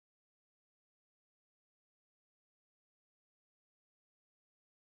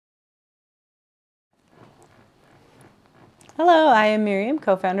Hello, I am Miriam,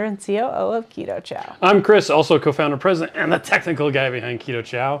 co-founder and COO of Keto Chow. I'm Chris, also co-founder, president, and the technical guy behind Keto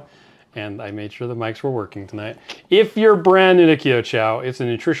Chow. And I made sure the mics were working tonight. If you're brand new to Keto Chow, it's a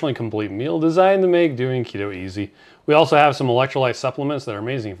nutritionally complete meal designed to make doing keto easy. We also have some electrolyte supplements that are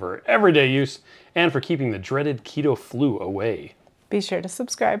amazing for everyday use and for keeping the dreaded keto flu away. Be sure to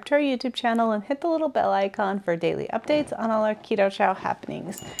subscribe to our YouTube channel and hit the little bell icon for daily updates on all our Keto Chow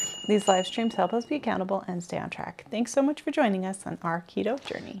happenings. These live streams help us be accountable and stay on track. Thanks so much for joining us on our keto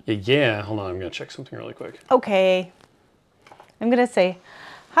journey. Yeah, hold on, I'm gonna check something really quick. Okay. I'm gonna say,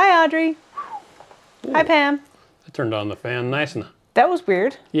 hi Audrey. Ooh. Hi Pam. I turned on the fan nice and... That was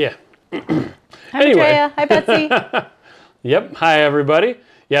weird. Yeah. Hi Andrea. Hi Betsy. Yep, hi everybody.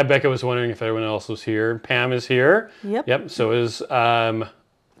 Yeah, Becca was wondering if everyone else was here. Pam is here. Yep. So is, I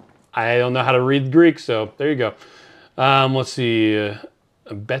don't know how to read Greek, so there you go. Let's see,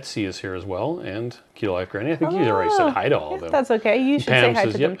 Betsy is here as well, and Keto Life Granny. I think you already said hi to all of them. That's okay. You should Pam say hi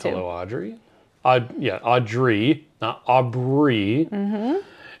says, to yep, them too. hello Audrey. Audrey, not Aubrey. Mm-hmm.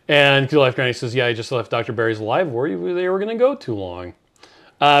 And Keto Life Granny says, yeah, I just left Dr. Barry's live. Worried they were going to go too long.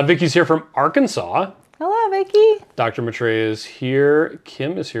 Vicky's here from Arkansas. Hello, Vicky. Dr. Matre is here.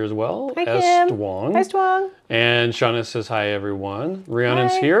 Kim is here as well. Hi, Kim. Estwang. Hi, Estwang. And Shauna says, hi, everyone.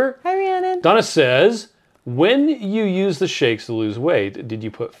 Rhiannon's here. Hi, Rhiannon. Donna says, when you use the shakes to lose weight, did you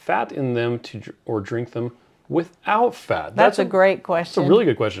put fat in them or drink them without fat? That's a great question. That's a really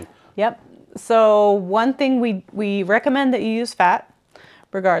good question. Yep. So one thing we recommend that you use fat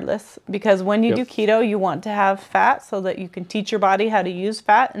regardless, because when you do keto, you want to have fat so that you can teach your body how to use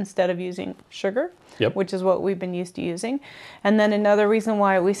fat instead of using sugar. Which is what we've been used to using. And then another reason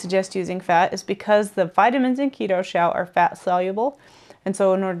why we suggest using fat is because the vitamins in Keto Chow are fat soluble. And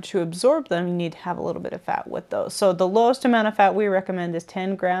so in order to absorb them, you need to have a little bit of fat with those. So the lowest amount of fat we recommend is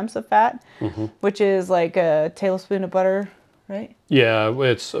 10 grams of fat, which is like a tablespoon of butter, right? Yeah,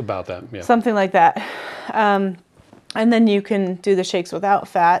 it's about that. Yeah. Something like that. And then you can do the shakes without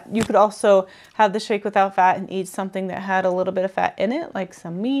fat. You could also have the shake without fat and eat something that had a little bit of fat in it, like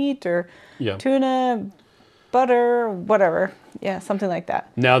some meat or tuna, butter, whatever. Yeah, something like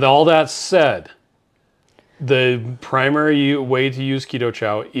that. Now, all that said, the primary way to use Keto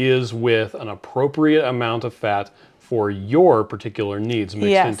Chow is with an appropriate amount of fat for your particular needs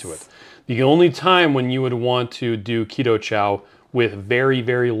mixed into it. The only time when you would want to do Keto Chow with very,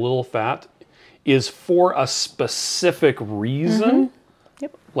 very little fat is for a specific reason,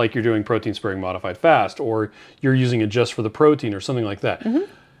 like you're doing protein sparing modified fast, or you're using it just for the protein or something like that.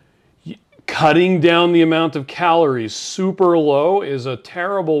 Cutting down the amount of calories super low is a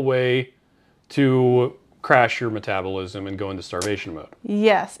terrible way to crash your metabolism and go into starvation mode.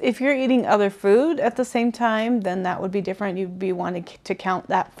 Yes, if you're eating other food at the same time, then that would be different. You'd be wanting to count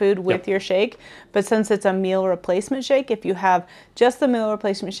that food with your shake. But since it's a meal replacement shake, if you have just the meal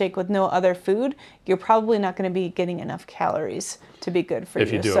replacement shake with no other food, you're probably not going to be getting enough calories to be good for you.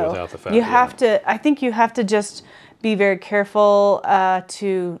 If you do it without the fat. You have to, I think you have to just be very careful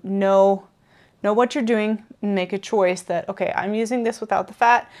to know what you're doing and make a choice that, okay, I'm using this without the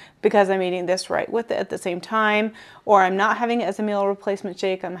fat because I'm eating this right with it at the same time, or I'm not having it as a meal replacement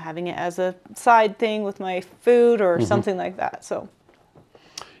shake, I'm having it as a side thing with my food or something like that. So.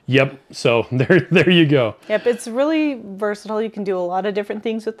 Yep, so there you go. Yep, it's really versatile. You can do a lot of different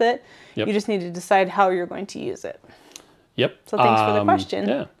things with it. You just need to decide how you're going to use it. Yep. So thanks for the question.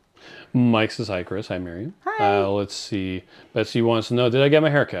 Yeah. Mike says, hi, Chris. Hi, Miriam. Hi. Let's see. Betsy wants to know, did I get my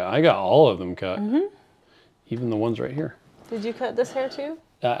hair cut? I got all of them cut. Even the ones right here. Did you cut this hair too?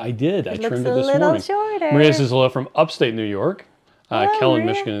 I did. I trimmed it this morning. Looks a little shorter. Maria says hello from upstate New York. Kellen,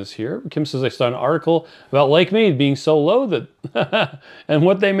 Michigan is here. Kim says, I saw an article about Lake Mead being so low that, and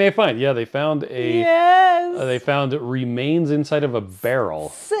what they may find. Yeah, they found they found remains inside of a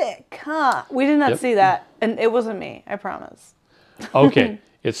barrel. Sick, huh? We did not see that. And it wasn't me, I promise. Okay.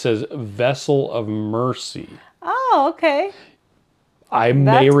 It says Vessel of Mercy. Oh, okay. I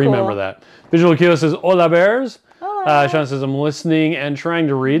may remember that. Visual Keto says, hola bears. Sean says, I'm listening and trying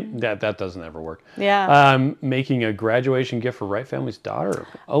to read. That doesn't ever work. Yeah. Making a graduation gift for Wright family's daughter,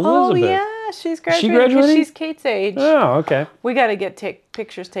 Elizabeth. Oh, yeah. She's graduating. She graduating? She's Kate's age. Oh, okay. We got to get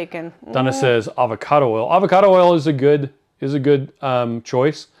pictures taken. Donna says, avocado oil. Avocado oil is a good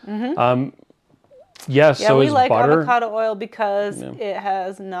choice. Yes, so we is like butter. avocado oil because it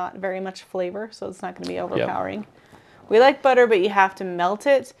has not very much flavor, so it's not going to be overpowering. We like butter, but you have to melt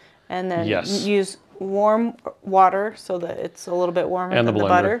it and then use warm water so that it's a little bit warmer than the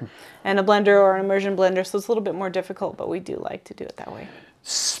butter. And a blender or an immersion blender, so it's a little bit more difficult, but we do like to do it that way.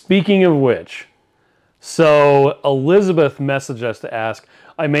 Speaking of which, so Elizabeth messaged us to ask,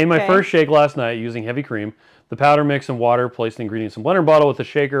 I made my first shake last night using heavy cream. the powder mix and water, place the ingredients in blender bottle with the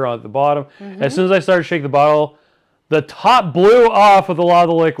shaker on at the bottom. As soon as I started to shake the bottle, the top blew off with a lot of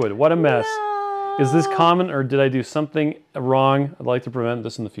the liquid. What a mess. No. Is this common, or did I do something wrong? I'd like to prevent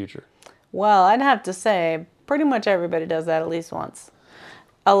this in the future. Well, I'd have to say pretty much everybody does that at least once.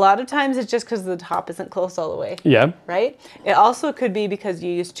 A lot of times it's just because the top isn't close all the way. Yeah. Right? It also could be because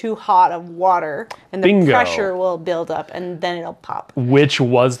you use too hot of water and the pressure will build up and then it'll pop. Which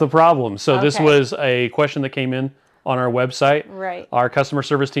was the problem. So this was a question that came in on our website. Right. Our customer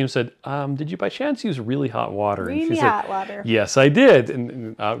service team said, did you by chance use really hot water? Really hot water. Yes, I did.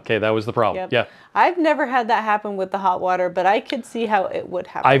 And okay, that was the problem. Yep. Yeah. I've never had that happen with the hot water, but I could see how it would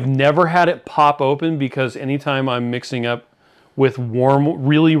happen. I've never had it pop open because anytime I'm mixing up with warm,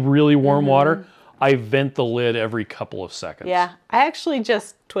 really, really warm water, I vent the lid every couple of seconds. Yeah, I actually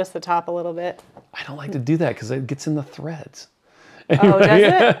just twist the top a little bit. I don't like to do that because it gets in the threads. Oh, does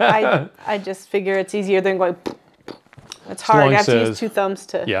it? I just figure it's easier than going. It's hard. You have to use two thumbs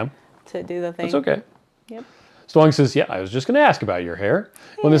to do the thing. That's okay. Yep. Strong says, yeah, I was just going to ask about your hair.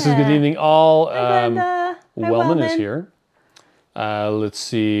 Well, this is good evening all. Wellman is here. Let's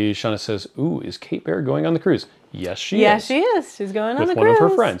see. Shauna says, ooh, is Kate Bear going on the cruise? Yes, she is. Yeah, she is. She's going on the cruise. With one of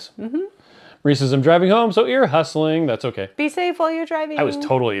her friends. Marie says, I'm driving home, so ear hustling. That's okay. Be safe while you're driving. I was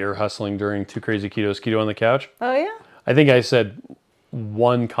totally ear hustling during Two Crazy Ketos, Keto on the Couch. Oh, yeah? I think I said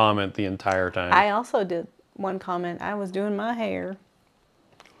one comment the entire time. I also did one comment. I was doing my hair.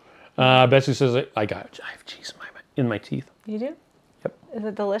 Betsy says, I have cheese in my teeth. You do? Yep. Is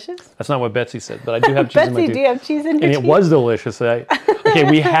it delicious? That's not what Betsy said, but I do have cheese in my teeth. Betsy, do you have cheese in your teeth? And it was delicious. Okay,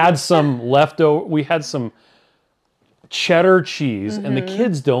 we had some leftover. We had some cheddar cheese, and the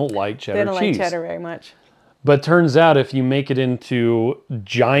kids don't like cheddar cheese. They don't like cheddar very much. But turns out if you make it into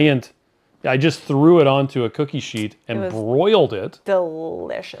giant, I just threw it onto a cookie sheet and broiled it.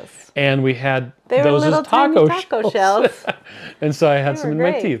 Delicious. And we had they those were as taco shells. And so I had some in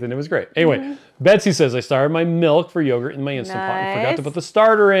my teeth, and it was great. Anyway, Betsy says, I started my milk for yogurt in my Instant Pot and forgot to put the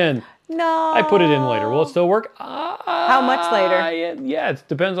starter in. No. I put it in later. Will it still work? How much later? Yeah, it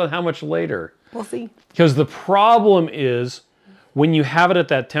depends on how much later. We'll see. Because the problem is when you have it at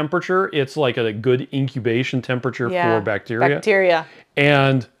that temperature, it's like a good incubation temperature for bacteria.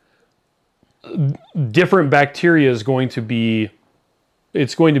 And different bacteria is going to be,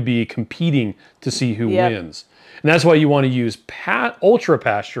 it's going to be competing to see who wins. And that's why you want to use ultra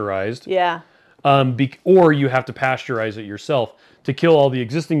pasteurized. Yeah. Or you have to pasteurize it yourself to kill all the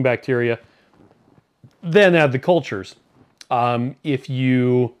existing bacteria, then add the cultures.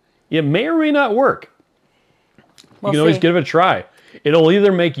 It may or may not work. You can always give it a try. It'll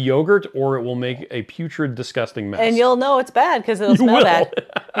either make yogurt or it will make a putrid, disgusting mess. And you'll know it's bad because it'll smell bad.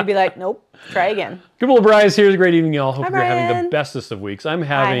 You'll be like, nope, try again. Good old Bryce, here's a great evening, y'all. Hope you're having the bestest of weeks. I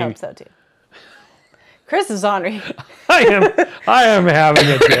hope so too. Chris is ornery. I am having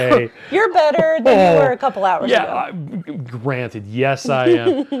a day. You're better than you were a couple hours ago. Yeah, granted, yes, I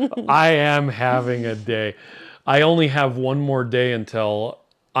am. I am having a day. I only have one more day until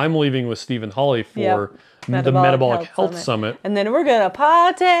I'm leaving with Steve and Holly for the Metabolic Health Summit. And then we're going to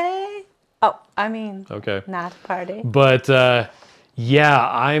party. Oh, I mean, not party. But yeah,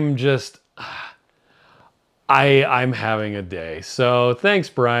 I'm just... I'm having a day. So thanks,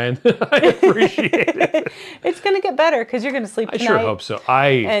 Brian. I appreciate it. It's going to get better because you're going to sleep tonight. I sure hope so.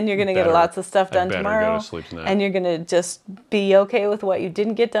 And you're going to get lots of stuff done tomorrow. Go to sleep tonight. And you're going to just be okay with what you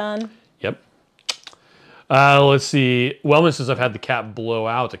didn't get done. Yep. Let's see. Wellman says I've had the cap blow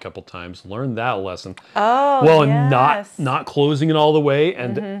out a couple times. Learned that lesson. Oh, well, yes. not closing it all the way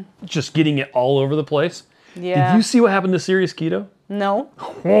and just getting it all over the place. Yeah. Did you see what happened to Serious Keto? No.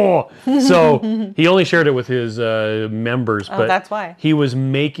 Oh, so he only shared it with his members, but that's why. He was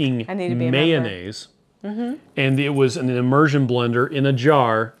making mayonnaise, and it was an immersion blender in a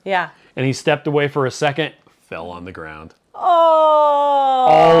jar. Yeah. And he stepped away for a second, fell on the ground. Oh.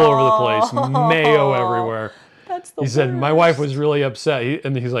 All over the place, mayo everywhere. That's the He said, my wife was really upset.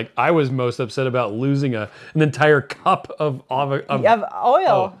 And he's like, I was most upset about losing an entire cup of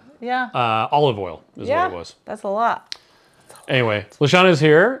oil. Olive oil is what it was. That's a lot. Anyway, LaShawna's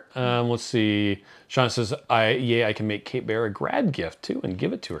here. Let's see. Shauna says, I can make Kate Bear a grad gift too and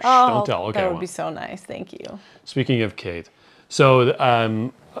give it to her. Oh, don't tell. Okay, that would be so nice. Thank you. Speaking of Kate, so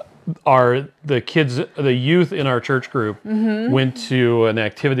the kids, the youth in our church group went to an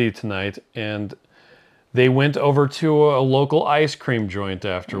activity tonight, and they went over to a local ice cream joint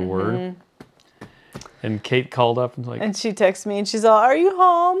afterward. And Kate called up and and she texted me and she's all, "Are you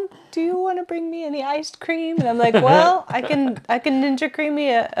home? Do you want to bring me any iced cream?" And I'm like, "Well, I can Ninja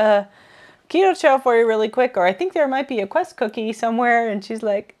Creamy a Keto Chow for you really quick, or I think there might be a Quest cookie somewhere. And she's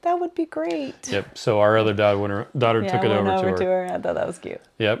like, that would be great. Yep. So our other daughter took it over to her. I thought that was cute.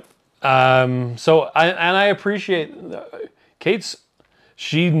 Yep. I appreciate Kate's.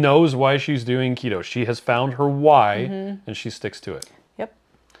 She knows why she's doing keto. She has found her why, and she sticks to it. Yep.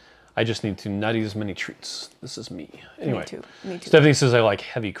 I just need to not eat as many treats. This is me. Anyway. Me too. Stephanie says I like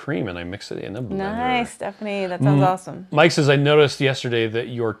heavy cream, and I mix it in a blender. Nice, Stephanie. That sounds awesome. Mike says, I noticed yesterday that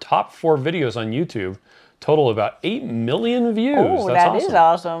your top 4 videos on YouTube total about 8 million views. Oh, That's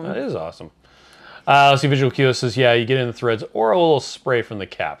awesome. That is awesome. Let's see, Visual Keto says, yeah, you get in the threads or a little spray from the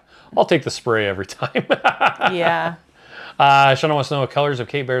cap. I'll take the spray every time. Yeah. Shauna wants to know what colors of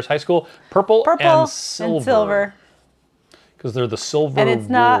Kate Bear's high school. Purple and silver. Because they're the silver and it's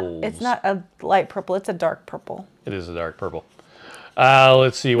wolves. not a light purple, it's a dark purple. It is a dark purple.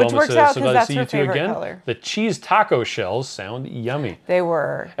 Let's see. Which works out because that's her favorite color. The cheese taco shells sound yummy. They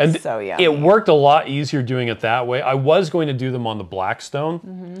were so yummy. It worked a lot easier doing it that way. I was going to do them on the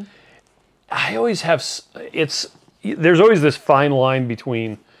Blackstone. I always have, there's always this fine line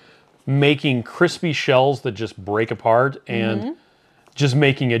between making crispy shells that just break apart and just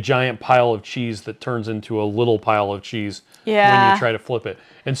making a giant pile of cheese that turns into a little pile of cheese when you try to flip it.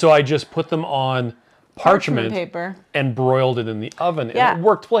 And so I just put them on parchment paper and broiled it in the oven. And it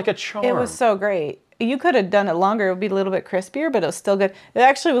worked like a charm. It was so great. You could have done it longer. It would be a little bit crispier, but it was still good. It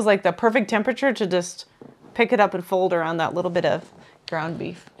actually was like the perfect temperature to just pick it up and fold around that little bit of ground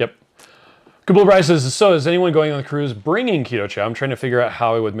beef. Yep. Good Bryce says, so is anyone going on the cruise bringing Keto Chow? I'm trying to figure out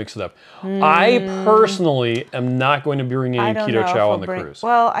how I would mix it up. I personally am not going to be bringing Keto Chow on the cruise.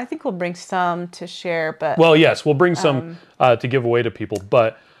 Well, I think we'll bring some to share, but... Well, yes, we'll bring some to give away to people,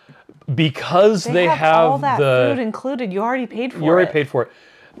 but because they have all that food included, you already paid for it. You already paid for it.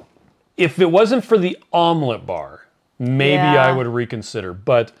 If it wasn't for the Omelette Bar, maybe I would reconsider.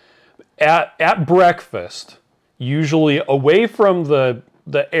 But at breakfast, usually away from the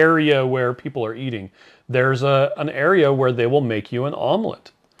area where people are eating, there's an area where they will make you an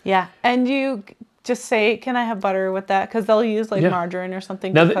omelet. Yeah, and you just say, can I have butter with that? Because they'll use like margarine or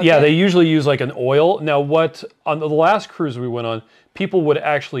something. Now, they usually use like an oil. Now, on the last cruise we went on, people would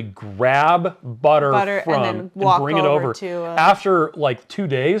actually grab butter from and bring it over. After like 2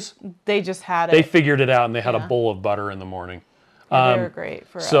 days, they just had it. They figured it out and they had a bowl of butter in the morning. Yeah, they were great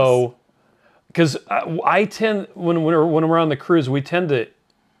for us. So, because I tend, when we're on the cruise, we tend to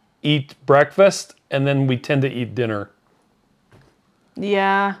eat breakfast and then we tend to eat dinner.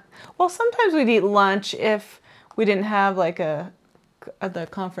 Yeah. Well, sometimes we'd eat lunch if we didn't have like the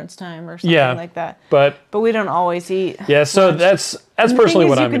conference time or something like that. But we don't always eat. Yeah, so lunch. that's personally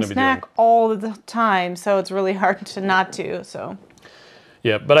what I'm going to be doing. You can snack all the time, so it's really hard to not to. So.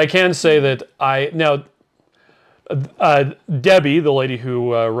 Yeah, but I can say that Debbie, the lady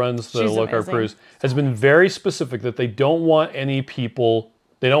who runs the low carb cruise, has been very specific that they don't want any people.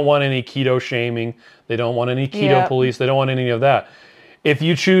 They don't want any keto shaming. They don't want any keto police. They don't want any of that. If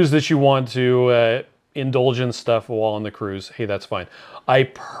you choose that you want to indulge in stuff while on the cruise, hey, that's fine. I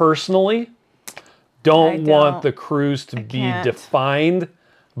personally don't want the cruise to be defined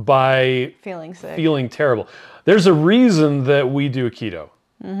by feeling sick, feeling terrible. There's a reason that we do keto.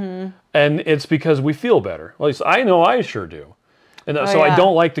 And it's because we feel better. At least I know I sure do. And so I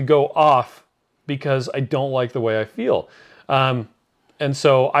don't like to go off because I don't like the way I feel. And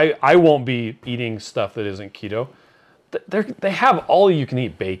so I won't be eating stuff that isn't keto. They have all you can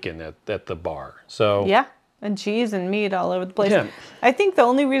eat bacon at the bar. So yeah, and cheese and meat all over the place. Yeah. I think the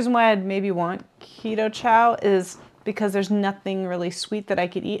only reason why I'd maybe want Keto Chow is because there's nothing really sweet that I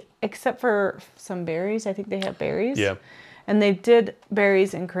could eat except for some berries. I think they have berries. Yeah. And they did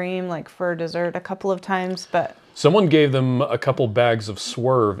berries and cream like for dessert a couple of times, but someone gave them a couple bags of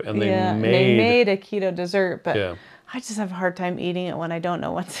Swerve and they made a keto dessert, but I just have a hard time eating it when I don't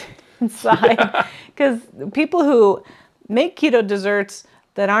know what's inside. Because people who make keto desserts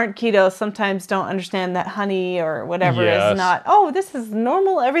that aren't keto sometimes don't understand that honey or whatever is not, this is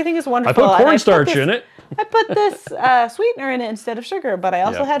normal, everything is wonderful. I put cornstarch in it. I put this sweetener in it instead of sugar, but I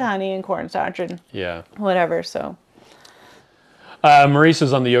also had honey and cornstarch and whatever, so. Marie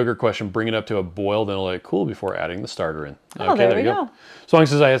says on the yogurt question, bring it up to a boil, then let it cool before adding the starter in. Oh, okay, there we go. Song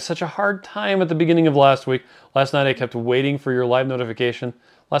says, I had such a hard time at the beginning of last week. Last night I kept waiting for your live notification.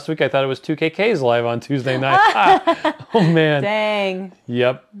 Last week I thought it was 2KK's live on Tuesday night. Oh, man. Dang.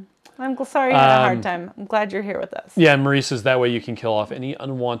 Yep. I'm sorry you had a hard time. I'm glad you're here with us. Yeah, and Marie says that way you can kill off any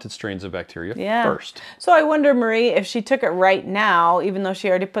unwanted strains of bacteria first. So I wonder, Marie, if she took it right now, even though she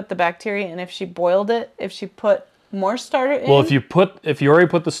already put the bacteria in, if she boiled it, if she put more starter in? Well, if you already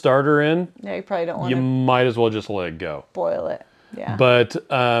put the starter in, you probably don't want to. You might as well just let it go. Boil it. Yeah. But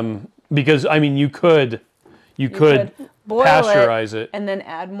Because I mean, you could boil pasteurize it, and then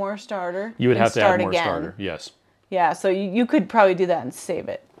add more starter. You would have to add more again. starter. Yes. Yeah, so you could probably do that and save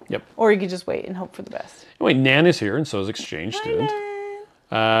it. Yep. Or you could just wait and hope for the best. Anyway, Nan is here, and so is exchange student.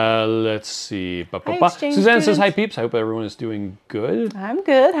 Let's see. Suzanne says, "Hi peeps. I hope everyone is doing good." I'm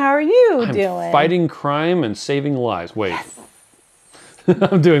good. How are you doing? Fighting crime and saving lives. Wait. Yes.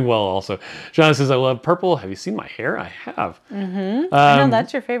 I'm doing well also. John says, "I love purple. Have you seen my hair?" I have. Mm-hmm. I know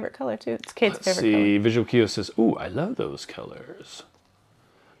that's your favorite color too. It's Kate's favorite color. Visual Keto says, "Ooh, I love those colors."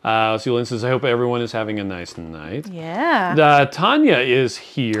 Let's see, Lynn says, "I hope everyone is having a nice night." Yeah. Tanya is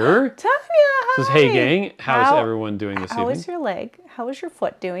here. Tanya, hi. Says, "Hey gang, how's everyone doing this evening?" How is your leg? How is your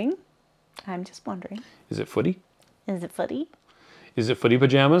foot doing? I'm just wondering. Is it footy? Is it footy? Is it footy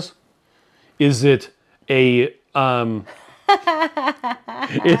pajamas? Is it a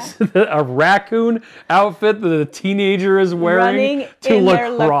is it a raccoon outfit that a teenager is wearing to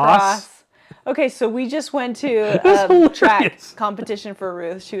lacrosse? Okay, so we just went to a track competition for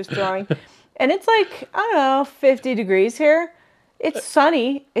Ruth. She was throwing. And it's like, I don't know, 50 degrees here. It's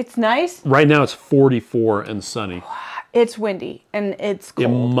sunny. It's nice. Right now it's 44 and sunny. It's windy and it's cold.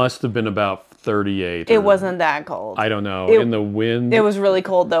 It must have been about 38. It wasn't that cold. I don't know. In the wind. It was really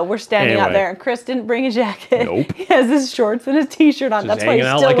cold though. We're standing out there and Chris didn't bring a jacket. Nope. He has his shorts and his t-shirt on. That's why he's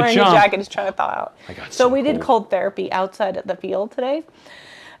still wearing a jacket. He's trying to thaw out. So we did cold therapy outside at the field today.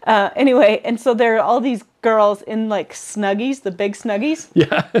 Anyway, and so there are all these girls in like Snuggies, the big Snuggies,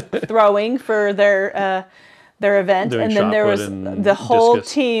 throwing for their event, and then there was the whole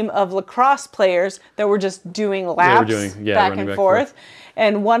team of lacrosse players that were just doing laps back and forth,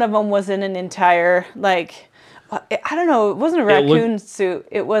 and one of them was in an entire like, I don't know, it wasn't a raccoon suit,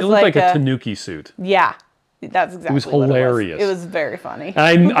 it was like a tanuki suit. Yeah. That's exactly. It was hilarious. It was very funny.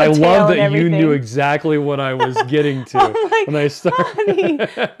 I love that you knew exactly what I was getting to when I started. Funny.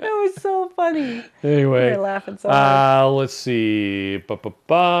 It was so funny. Anyway, we were laughing so hard. Let's see.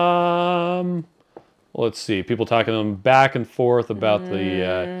 Let's see. People talking back and forth about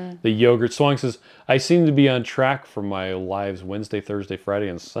the yogurt. Swang says, "I seem to be on track for my lives Wednesday, Thursday, Friday,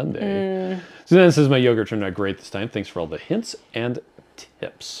 and Sunday." Suzanne says, "My yogurt turned out great this time. Thanks for all the hints and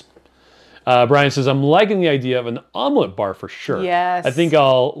tips." Brian says, "I'm liking the idea of an omelet bar for sure. Yes. I think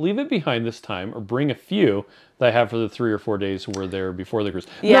I'll leave it behind this time or bring a few that I have for the 3 or 4 days we're there before the cruise."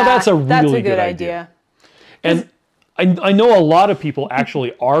 Yeah, no, that's a really good idea. And I know a lot of people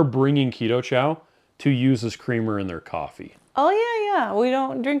actually are bringing Keto Chow to use as creamer in their coffee. Oh, yeah. We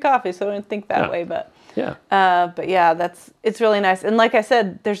don't drink coffee, so I don't think that way. But yeah, it's really nice. And like I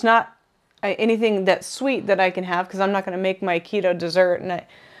said, there's not anything that's sweet that I can have because I'm not going to make my keto dessert, and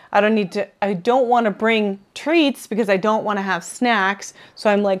I don't want to bring treats because I don't want to have snacks. So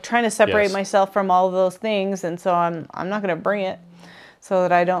I'm like trying to separate myself from all of those things. And so I'm not going to bring it so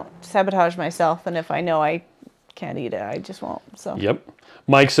that I don't sabotage myself. And if I know I can't eat it, I just won't. So. Yep.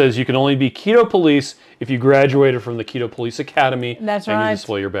 Mike says you can only be Keto Police if you graduated from the Keto Police Academy. That's right. And you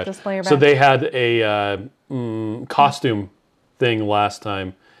display your badge. So they had a costume thing last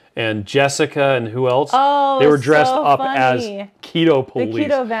time. And Jessica and who else? Oh, they were dressed up funny. as Keto Police. The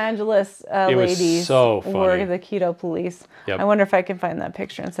Keto Evangelist ladies was so funny. were the Keto Police. Yep. I wonder if I can find that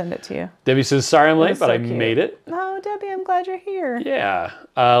picture and send it to you. Debbie says, "Sorry I'm late, but I made it." Oh, Debbie, I'm glad you're here. Yeah.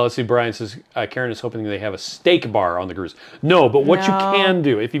 Let's see. Brian says, Karen is hoping they have a steak bar on the cruise. No, but what you can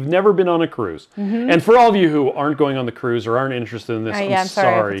do, if you've never been on a cruise, and for all of you who aren't going on the cruise or aren't interested in this, I'm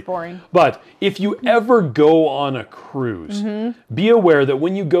sorry. If it's boring. But if you ever go on a cruise, be aware that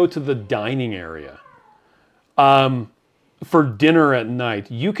when you go to the dining area, for dinner at night,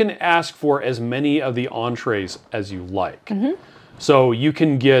 you can ask for as many of the entrees as you like. So you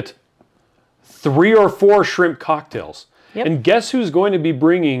can get 3 or 4 shrimp cocktails. Yep. And guess who's going to be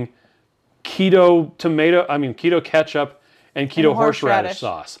bringing keto ketchup and keto horseradish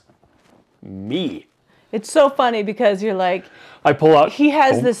sauce? Me. It's so funny because you're like, I pull out. He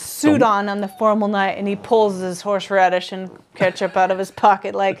has this suit on the formal night, and he pulls his horseradish and ketchup out of his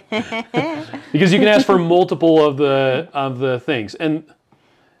pocket, like. Because you can ask for multiple of the things, and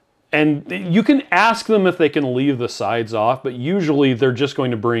you can ask them if they can leave the sides off, but usually they're just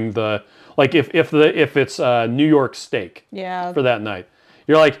going to bring the if it's New York steak. Yeah. For that night,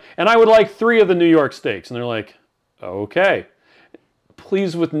 you're like, and I would like 3 of the New York steaks, and they're like, okay.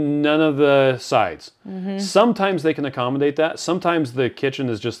 Please with none of the sides. Sometimes they can accommodate that. Sometimes the kitchen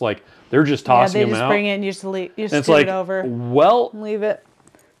is just like, they're just tossing them out. They just bring it and you just stew it over. Well, leave it.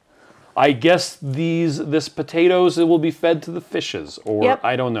 I guess this potatoes it will be fed to the fishes, or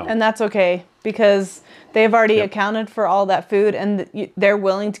I don't know. And that's okay because they've already accounted for all that food, and they're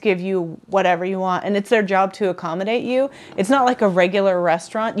willing to give you whatever you want, and it's their job to accommodate you. It's not like a regular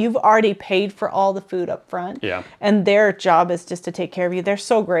restaurant. You've already paid for all the food up front, and their job is just to take care of you. They're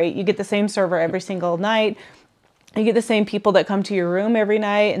so great. You get the same server every single night. You get the same people that come to your room every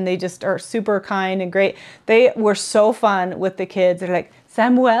night, and they just are super kind and great. They were so fun with the kids. They're like,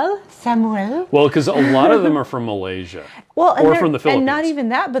 Samuel? Well, because a lot of them are from Malaysia. Well, or from the Philippines. And not even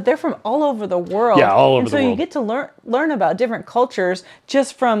that, but they're from all over the world. Yeah, all over the world. So you get to learn about different cultures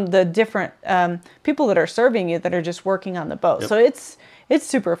just from the different people that are serving you that are just working on the boat. So it's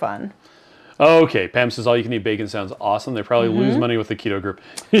super fun. Okay, Pam says all you can eat bacon sounds awesome. They probably lose money with the keto group.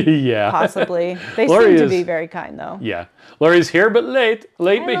 Yeah. Possibly. They seem to be very kind though. Yeah. Lori's here but late.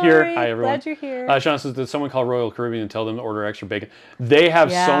 Late but here. Lori. Hi everyone. Glad you're here. Sean says, did someone call Royal Caribbean and tell them to order extra bacon? They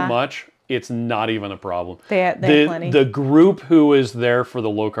have so much, it's not even a problem. They have plenty. The group who is there for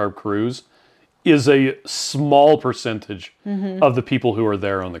the low carb cruise is a small percentage of the people who are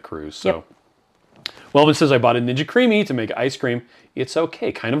there on the cruise. So Wellman says, I bought a Ninja Creamy to make ice cream. It's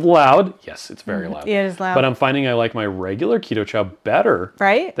okay. Kind of loud. Yes, it's very loud. It is loud. But I'm finding I like my regular Keto Chow better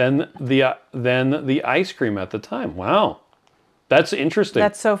than the ice cream at the time. Wow. That's interesting.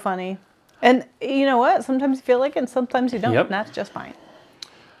 That's so funny. And you know what? Sometimes you feel like it and sometimes you don't. And that's just fine.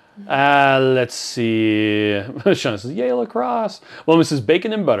 Let's see. Sean says, yay, lacrosse. Wellman says,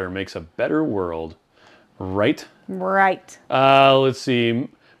 bacon and butter makes a better world. Right? Right. Let's see.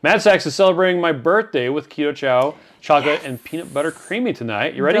 Mad Sachs is celebrating my birthday with Keto Chow, chocolate and peanut butter creamy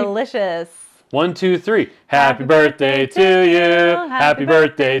tonight. You ready? Delicious. 1, 2, 3. Happy birthday to you. Happy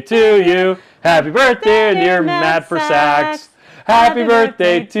birthday to you. Happy birthday, dear Mad for Sachs. Happy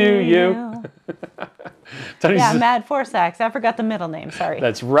birthday to you. Tony says, Mad for Sachs. I forgot the middle name. Sorry.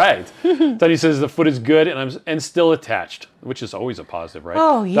 That's right. Tony says the foot is good and still attached, which is always a positive, right?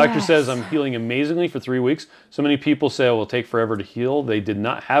 Oh, yes. Doctor says I'm healing amazingly for 3 weeks. So many people say it will take forever to heal. They did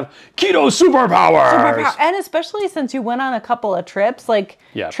not have keto superpowers. And especially since you went on a couple of trips,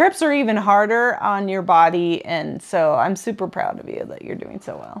 trips are even harder on your body. And so I'm super proud of you that you're doing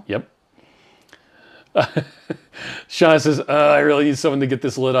so well. Yep. Shauna says, I really need someone to get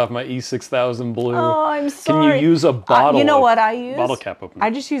this lid off my E6000 Blue. Oh, I'm sorry. Can you use a bottle? You know what I use? Bottle cap opener. I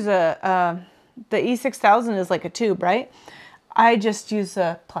just use the E6000 is like a tube, right? I just use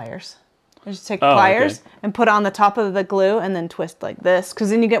pliers. I just take pliers and put on the top of the glue and then twist like this, because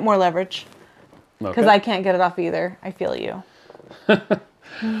then you get more leverage. Because I can't get it off either. I feel you.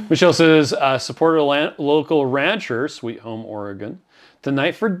 Michelle says, support a local rancher, Sweet Home, Oregon.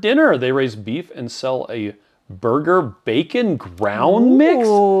 Tonight for dinner, they raise beef and sell a burger bacon ground mix.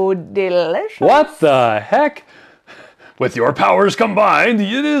 Oh, delicious. What the heck? With your powers combined,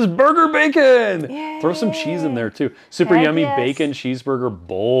 it is burger bacon. Yay. Throw some cheese in there too. Super yummy bacon cheeseburger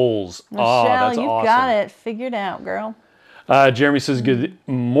bowls. Michelle, that's you awesome. got it figured out, girl. Jeremy says, good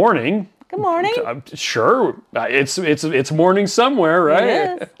morning. Good morning. Sure. It's morning somewhere, right?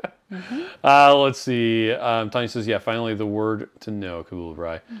 It is. Let's see. Tanya says, yeah, finally the word to know. Kabul.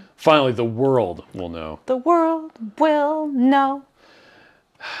 Finally, the world will know. The world will know.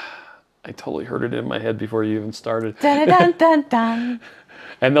 I totally heard it in my head before you even started. Dun, dun, dun, dun.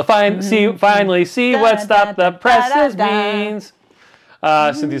 And they'll finally see what stop the presses means.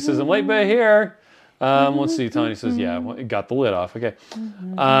 Cynthia says, I'm late but here. Let's see. Tanya says, yeah, got the lid off. Okay.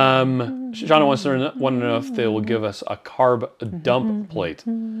 Shauna wants to know if they will give us a carb dump plate.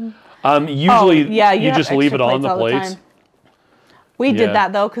 Usually, you just leave it on the plates. We did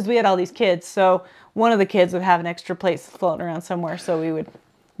that though because we had all these kids. So one of the kids would have an extra plate floating around somewhere. So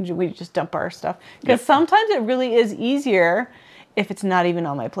we just dump our stuff because sometimes it really is easier if it's not even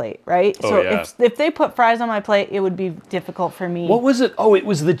on my plate, right? If they put fries on my plate, it would be difficult for me. What was it? Oh, it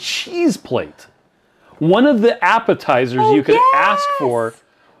was the cheese plate. One of the appetizers you could ask for,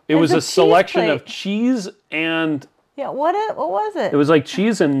 it was a selection of cheese and... Yeah, what was it? It was like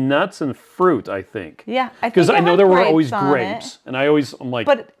cheese and nuts and fruit, I think. Yeah, because I know there were always grapes, and I'm like,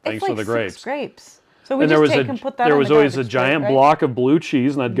 thanks for the grapes. Grapes. So we just take and put that. There was always a giant block of blue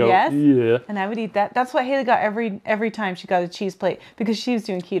cheese, and I'd go, yeah. And I would eat that. That's what Haley got every time she got a cheese plate because she was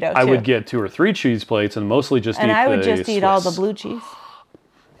doing keto too. I would get 2 or 3 cheese plates and mostly just eat the I would just Swiss. Eat all the blue cheese.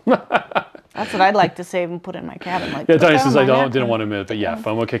 That's what I'd like to save and put in my cabin. Like, Tanya says I didn't want to admit it, but yeah,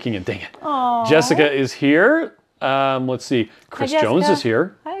 FOMO kicking in. Dang it. Aww. Jessica is here. Let's see. Chris Jones is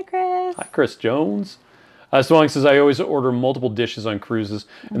here. Hi, Chris. Hi, Chris Jones. Swelling says, I always order multiple dishes on cruises,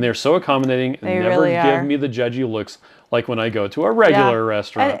 and they're so accommodating and never give me the judgy looks like when I go to a regular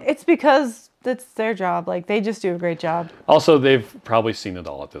restaurant. And it's because that's their job. Like, they just do a great job. Also, they've probably seen it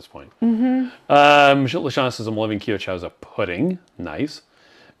all at this point. LaShawn says, I'm loving Keto Chow as a pudding. Nice.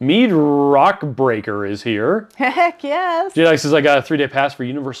 Mead Rockbreaker is here. Heck yes. Jedi says, I got a 3-day pass for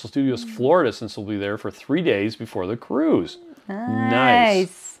Universal Studios Florida since we'll be there for 3 days before the cruise.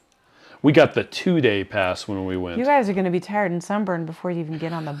 Nice. We got the 2-day pass when we went. You guys are going to be tired and sunburned before you even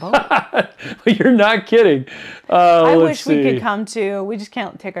get on the boat. You're not kidding. I wish we could come too. We just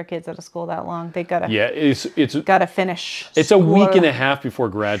can't take our kids out of school that long. They gotta. Yeah, it's gotta finish. It's a week and a half before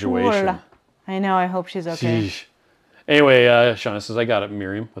graduation. I know. I hope she's okay. Sheesh. Anyway, Shauna says, I got it,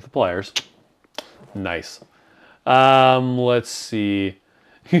 Miriam, with the pliers. Nice. Let's see.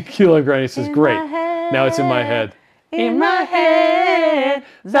 Kilo Granny says, great. Now it's in my head. In my head,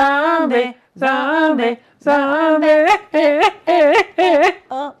 zombie, zombie, zombie.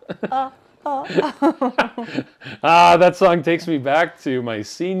 That song takes me back to my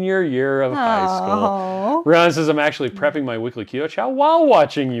senior year of high school. Rihanna says, I'm actually prepping my weekly Keto Chow while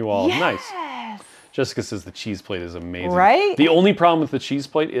watching you all. Yes. Nice. Jessica says the cheese plate is amazing. Right? The only problem with the cheese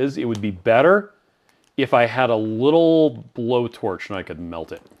plate is it would be better if I had a little blowtorch and I could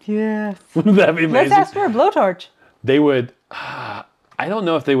melt it. Yes. Wouldn't that be amazing? Let's ask for a blowtorch. They would, I don't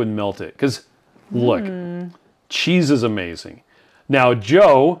know if they would melt it. Because, look, cheese is amazing. Now,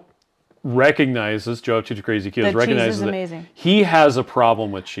 Joe recognizes, Joe Two Crazy Kids recognizes that he has a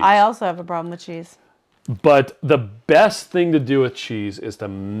problem with cheese. I also have a problem with cheese. But the best thing to do with cheese is to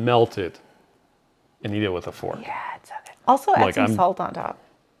melt it and eat it with a fork. Yeah, it's so good. Also add some salt on top.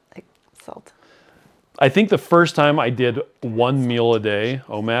 Like salt. I think the first time I did one meal a day,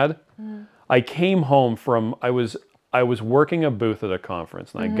 OMAD, I came home from, I was working a booth at a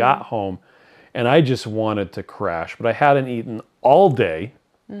conference, and I got home and I just wanted to crash, but I hadn't eaten all day.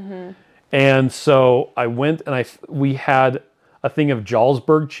 And so I went and we had a thing of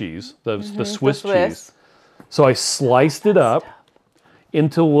Jarlsberg cheese, the Swiss cheese. So I sliced it up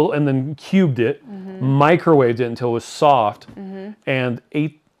into, and then cubed it, microwaved it until it was soft, and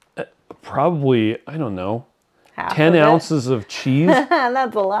ate probably, I don't know, 10 ounces of cheese.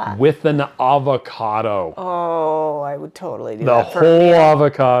 That's a lot. With an avocado. Oh, I would totally do that. The whole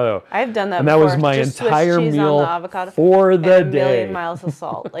avocado. I've done that and before. And that was my entire meal on the avocado for the and day. 1,000,000 miles of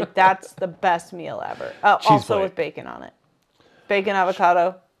salt. Like, that's the best meal ever. Oh, also with bacon on it. Bacon,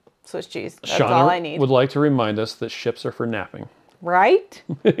 avocado, Swiss cheese. That's all I need. Would like to remind us that ships are for napping. Right?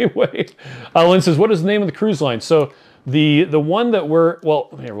 Anyway, Lynn says, what is the name of the cruise line? So the one that we're,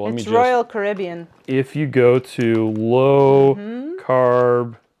 it's Royal Caribbean. If you go to low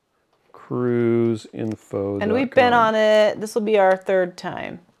carb cruise info. And we've been on it. This will be our 3rd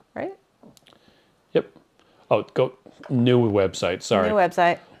time, right? Yep. Oh, go new website. Sorry. New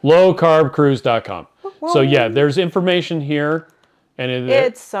website. Lowcarbcruise.com. So yeah, there's information here, and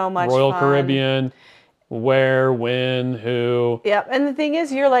it's so much Royal fun. Caribbean. Where, when, who. Yep, and the thing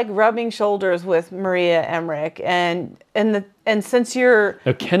is, you're like rubbing shoulders with Maria Emmerich, and since you're...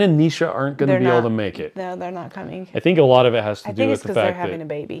 Now, Ken and Nisha aren't going to be able to make it. No, they're not coming. I think a lot of it has to do with the fact that... I think it's because they're having a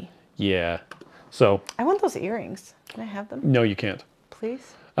baby. Yeah, so... I want those earrings. Can I have them? No, you can't.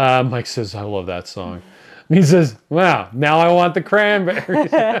 Please? Mike says, I love that song. And he says, wow, now I want the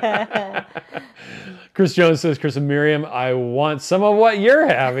cranberries. Chris Jones says, Chris and Miriam, I want some of what you're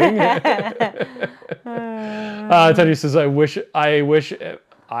having. Teddy says, I wish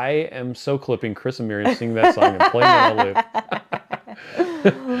I am so clipping Chris and Miriam singing that song and playing it on a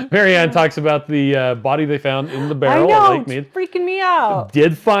loop. Marianne talks about the body they found in the barrel at Lake Mead. It's freaking me out.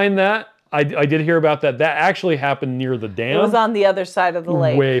 Did find that. I did hear about that. That actually happened near the dam. It was on the other side of the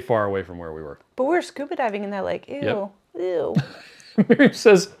lake. Way far away from where we were. But we were scuba diving in that lake. Ew. Yep. Ew. Miriam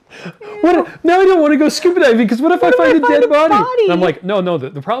says, what? Now I don't want to go scuba diving because what if I find a dead body? And I'm like, no,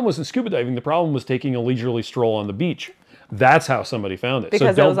 the problem wasn't scuba diving. The problem was taking a leisurely stroll on the beach. That's how somebody found it.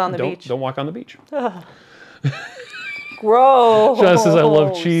 Because it was on the beach. Don't walk on the beach. Gross. Sean says, I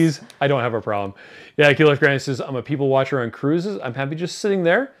love cheese. I don't have a problem. Yeah, Keyleth Grant says, I'm a people watcher on cruises. I'm happy just sitting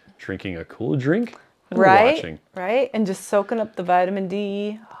there, drinking a cool drink and watching. Right, and just soaking up the vitamin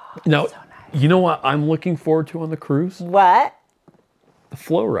D. Oh, now, so nice. You know what I'm looking forward to on the cruise? What? The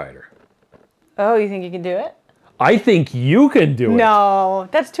Flow Rider. Oh, you think you can do it? I think you can do it. No,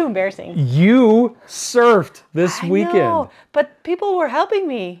 that's too embarrassing. You surfed this weekend. Know, but people were helping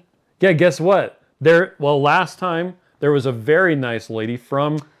me. Yeah, guess what? Last time there was a very nice lady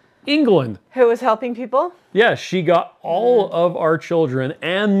from England. Who was helping people? Yeah, she got all of our children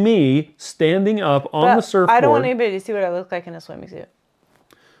and me standing up on the surfboard. I don't want anybody to see what I look like in a swimming suit.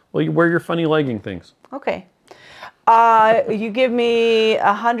 Well, you wear your funny legging things. Okay. You give me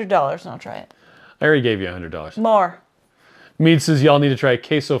 $100 and I'll try it. I already gave you $100. More. Mead says y'all need to try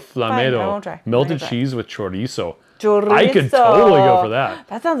queso Fine, I won't flamenco, try. melted I'll cheese with chorizo. Chorizo. I could totally go for that.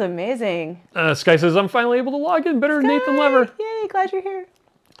 That sounds amazing. Sky says, I'm finally able to log in better than Nathan Lever. Yay, glad you're here.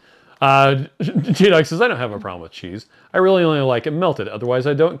 J-Dog says, I don't have a problem with cheese. I really only like it melted. Otherwise,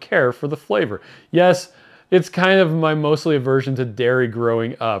 I don't care for the flavor. Yes, it's kind of my mostly aversion to dairy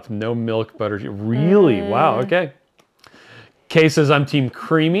growing up. No milk, butter. Really? Wow, okay. Kay says, I'm team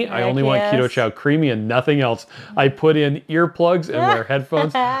creamy. I only want Keto Chow creamy and nothing else. I put in earplugs and wear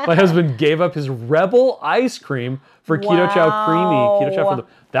headphones. My husband gave up his Rebel ice cream for Keto Chow creamy. Keto Chow for the...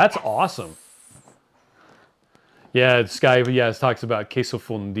 That's awesome. Yeah, Sky, it talks about queso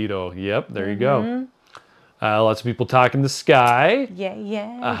fundido. Yep, there you go. Lots of people talking to Sky.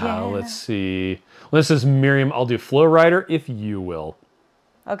 Yeah. Let's see. This is Miriam. I'll do Flow Rider if you will.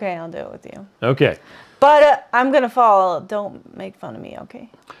 Okay, I'll do it with you. Okay. But I'm going to fall. Don't make fun of me, okay?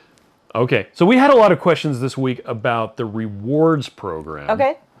 Okay. So we had a lot of questions this week about the rewards program.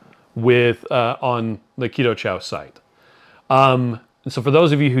 Okay. With on the Keto Chow site. And so for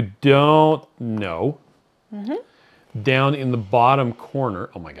those of you who don't know, down in the bottom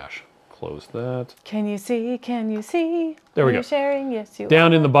corner, oh my gosh, close that. Can you see? Can you see? There we go. You're sharing? Yes, you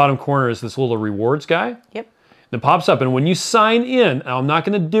Down in the bottom corner is this little rewards guy. Yep. It pops up, and when you sign in, now I'm not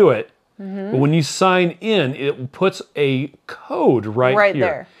going to do it, but when you sign in, it puts a code right here.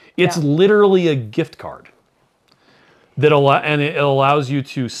 There. It's literally a gift card that it allows you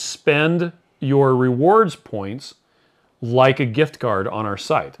to spend your rewards points like a gift card on our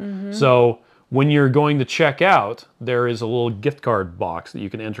site. So when you're going to check out, there is a little gift card box that you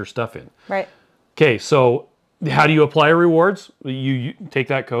can enter stuff in. Right. Okay, so how do you apply rewards? You take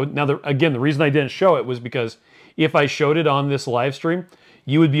that code. Now, again, the reason I didn't show it was because if I showed it on this live stream,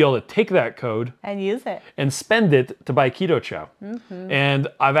 you would be able to take that code and use it and spend it to buy Keto Chow. And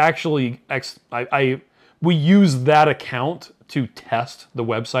I've actually, we use that account to test the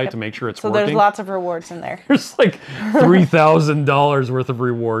website to make sure it's working. So there's lots of rewards in there. There's like $3,000 worth of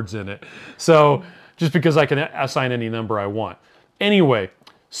rewards in it. So just because I can assign any number I want. Anyway,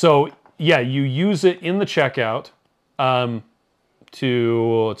 so yeah, you use it in the checkout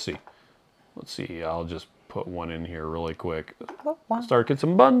to, let's see, I'll just put one in here really quick. Start get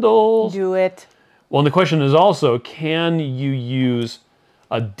some bundles. Do it. Well, and the question is also, can you use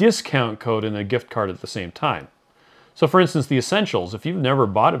a discount code and a gift card at the same time? So for instance, the Essentials, if you've never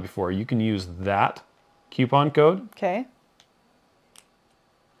bought it before, you can use that coupon code. Okay.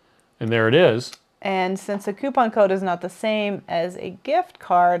 And there it is. And since a coupon code is not the same as a gift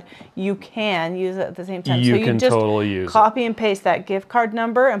card, you can use it at the same time. You can totally use it. Copy and paste that gift card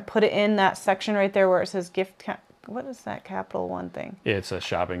number and put it in that section right there where it says what is that Capital One thing? It's a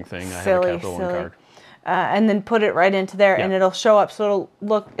shopping thing. I have Silly. a Capital One card. And then put it right into there and it'll show up. So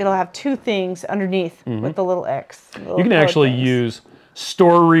it'll have two things underneath with the little X. You can actually use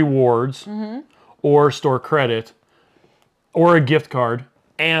store rewards or store credit or a gift card.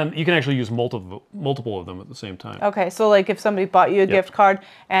 And you can actually use multiple of them at the same time. Okay, so like if somebody bought you a gift card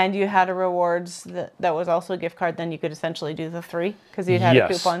and you had a rewards that was also a gift card, then you could essentially do the three because you'd had a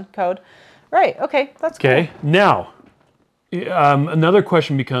coupon code. Right, okay, that's cool. Okay, now, another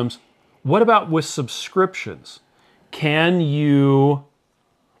question becomes, what about with subscriptions? Can you,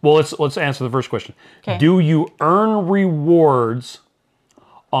 well, let's answer the first question. Okay. Do you earn rewards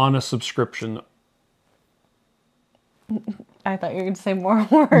on a subscription? I thought you were going to say more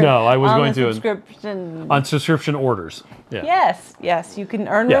words. No, I was going to. Subscription. On subscription orders. Yeah. Yes, you can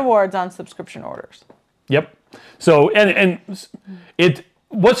earn rewards on subscription orders. Yep. So,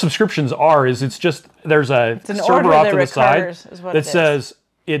 what subscriptions are is it's just, there's a server off to the side that says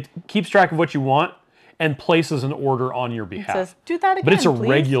it keeps track of what you want and places an order on your behalf. It says, do that again, but it's a please.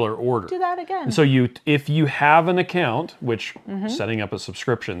 regular order. Do that again. And so if you have an account, which setting up a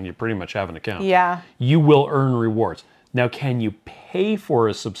subscription, you pretty much have an account. Yeah. You will earn rewards. Now, can you pay for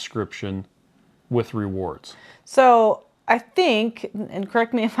a subscription with rewards? So I think, and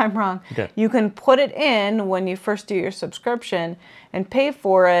correct me if I'm wrong, you can put it in when you first do your subscription and pay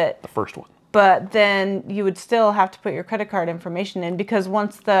for it. The first one. But then you would still have to put your credit card information in because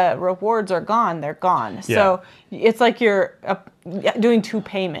once the rewards are gone, they're gone. Yeah. So it's like you're doing two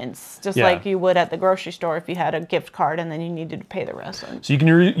payments, just like you would at the grocery store if you had a gift card and then you needed to pay the rest. So you can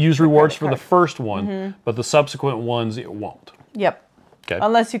use rewards for the first one, but the subsequent ones it won't. Yep. Okay.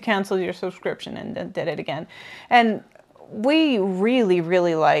 Unless you canceled your subscription and then did it again. And we really,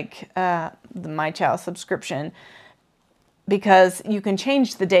 really like the My Chow subscription because you can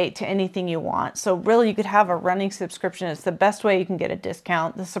change the date to anything you want. So really you could have a running subscription. It's the best way you can get a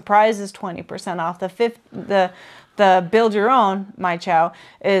discount. The surprise is 20% off. The build your own My Chow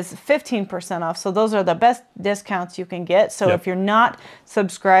is 15% off. So those are the best discounts you can get. So if you're not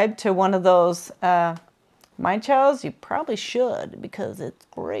subscribed to one of those My Chows, you probably should, because it's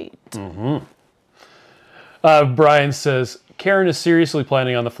great. Brian says, Karen is seriously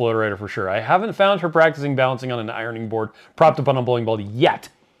planning on the floater rider for sure. I haven't found her practicing balancing on an ironing board propped up on a bowling ball yet.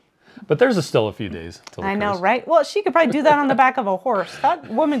 But there's still a few days till the I know, cruise. right? Well, she could probably do that on the back of a horse. That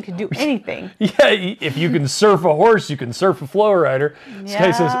woman could do anything. Yeah, if you can surf a horse, you can surf a flow rider. This guy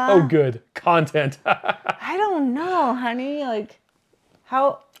says, oh, good. Content. I don't know, honey. Like,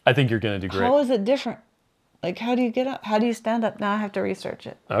 how... I think you're going to do great. How is it different? Like, how do you get up? How do you stand up? Now I have to research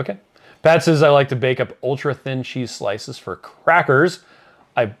it. Okay. Pat says, I like to bake up ultra-thin cheese slices for crackers.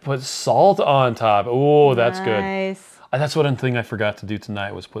 I put salt on top. Oh, that's good. Nice. That's one thing I forgot to do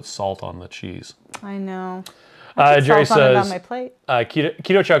tonight was put salt on the cheese. I know. Jerry salt on it says, on my plate.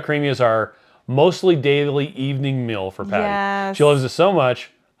 Keto Chow Creamies are mostly daily evening meal for Patty. Yes. She loves it so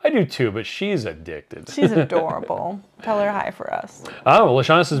much. I do too, but she's addicted. She's adorable. Tell her hi for us. Oh, well,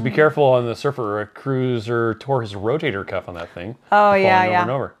 LaShawn says, be careful on the surfer. A cruiser tore his rotator cuff on that thing. Oh, yeah, Over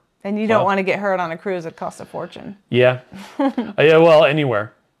and over. And you don't want to get hurt on a cruise. It costs a fortune. Yeah. Yeah, well,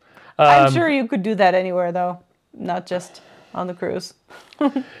 anywhere. I'm sure you could do that anywhere, though. Not just on the cruise.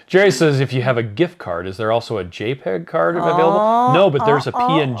 Jerry says, if you have a gift card, is there also a JPEG card available? No, but there's a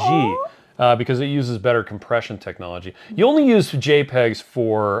PNG because it uses better compression technology. You only use JPEGs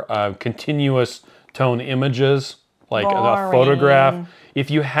for continuous tone images, like a photograph. If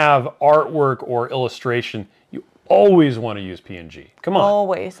you have artwork or illustration, you always want to use PNG. Come on.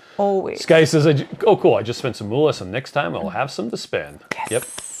 Always, always. Sky says, oh, cool, I just spent some moolah, so next time I'll have some to spend. Yes. Yep.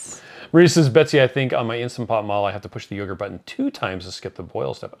 Maria says, Betsy, I think on my Instant Pot model, I have to push the yogurt button 2 times to skip the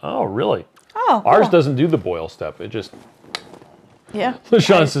boil step. Oh, really? Oh, Ours cool. doesn't do the boil step. It just... Yeah.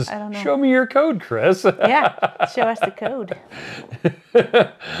 LaShawn says, show me your code, Chris. Yeah, show us the code.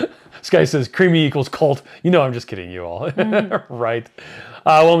 Sky says, creamy equals cult. You know, I'm just kidding you all. Right.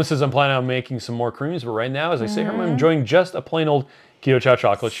 Woman says, I'm planning on making some more creamies, but right now, as I say here, I'm enjoying just a plain old Keto Chow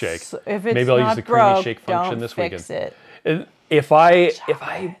chocolate shake. So if it's Maybe I'll not use the creamy broke, shake function don't this fix weekend. It. If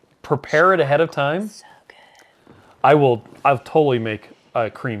I prepare it ahead of time, So good. I'll totally make a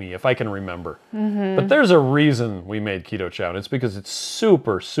creamy if I can remember. But there's a reason we made Keto Chow, and it's because it's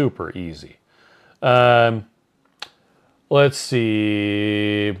super, super easy. Let's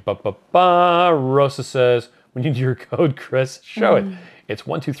see. Rosa says, we need your code, Chris. Show it. It's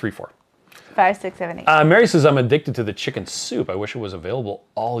 1234. 5, 6, 7, 8. Mary says, I'm addicted to the chicken soup. I wish it was available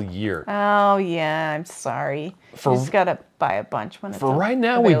all year. Oh, yeah, I'm sorry. You just got to buy a bunch when it's For right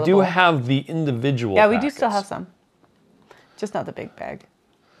now, available. we do have the individual Yeah, we packets. do still have some. Just not the big bag.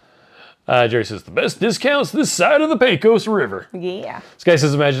 Jerry says, the best discounts this side of the Pecos River. Yeah. This guy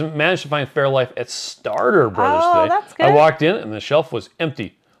says, managed to find Fairlife at Starter Brothers today. That's good. I walked in and the shelf was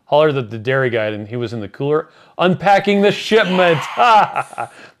empty. Hollered at the dairy guy and he was in the cooler unpacking the shipment.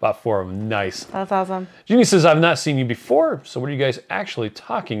 Bought 4 of them. Nice. That's awesome. Jeannie says, I've not seen you before. So what are you guys actually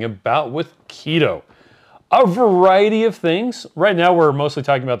talking about with keto? A variety of things. Right now, we're mostly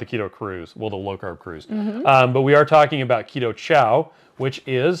talking about the keto cruise. Well, the low carb cruise. But we are talking about Keto Chow, which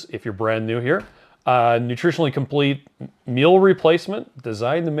is, if you're brand new here, nutritionally complete meal replacement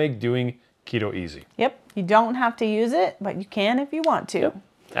designed to make doing keto easy. Yep. You don't have to use it, but you can if you want to. Yep.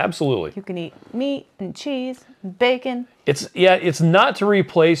 Absolutely. You can eat meat and cheese and bacon. It's not to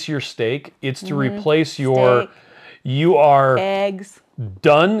replace your steak. It's to replace your, Steak. you are Eggs.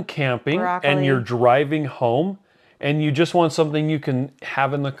 done camping Broccoli. and you're driving home and you just want something you can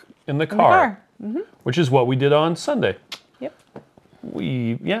have in the car. Which is what we did on Sunday. Yep.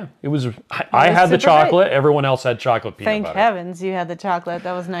 It was, I had the chocolate, everyone else had chocolate peanut Thank butter. heavens you had the chocolate.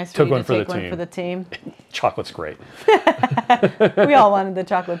 That was nice Took for you one to for take the one team. for the team. Chocolate's great. We all wanted the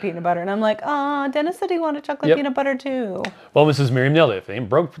chocolate peanut butter. And I'm like, oh, Dennis said he wanted chocolate peanut butter too. Well, Mrs. Miriam nailed it. If it ain't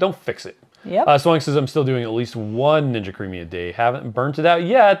broke, don't fix it. Yep. Song says, I'm still doing at least 1 Ninja Creamy a day. Haven't burnt it out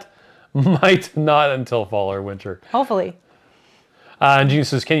yet. Might not until fall or winter. Hopefully. And Gene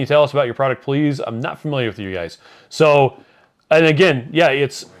says, can you tell us about your product, please? I'm not familiar with you guys. So, and again, yeah,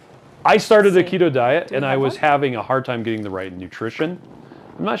 I started a keto diet and I was having a hard time getting the right nutrition.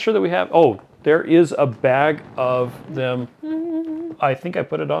 I'm not sure that we have, there is a bag of them. I think I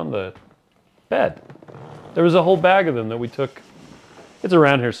put it on the bed. There was a whole bag of them that we took. It's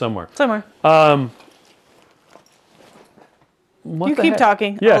around here somewhere. You keep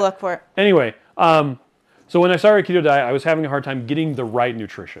talking. Yeah. I'll look for it. Anyway, so when I started a keto diet, I was having a hard time getting the right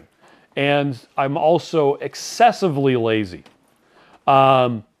nutrition. and I'm also excessively lazy.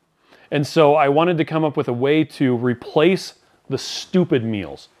 And so I wanted to come up with a way to replace the stupid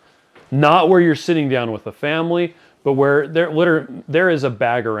meals. Not where you're sitting down with the family, but where there is a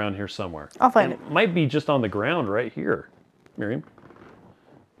bag around here somewhere. I'll find it. It might be just on the ground right here. Miriam?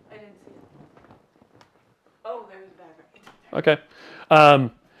 I didn't see it. Oh, there's a bag right there.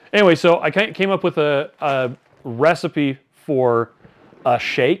 Okay. Anyway, so I came up with a recipe for a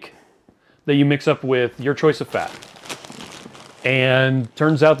shake that you mix up with your choice of fat. And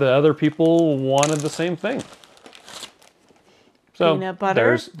turns out that other people wanted the same thing. So Peanut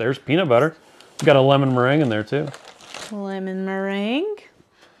butter. There's peanut butter. We've got a lemon meringue in there too. Lemon meringue.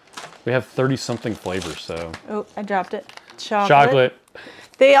 We have 30-something flavors, so. Oh, I dropped it. Chocolate. Chocolate.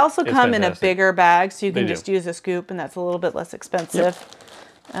 They also come in a fantastic. bigger bag, so you can They just do. use a scoop, and that's a little bit less expensive.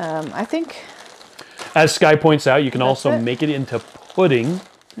 I think. As Sky points out, you can also it. make it into pudding,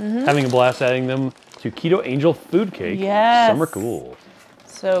 having a blast adding them to Keto Angel food cake. Yes. Some are cool.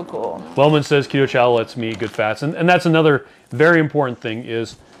 So cool. Wellman says Keto Chow lets me eat good fats. And that's another very important thing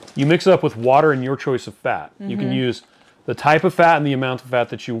is you mix it up with water and your choice of fat. You can use the type of fat and the amount of fat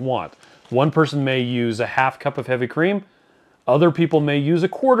that you want. One person may use a half cup of heavy cream. Other people may use a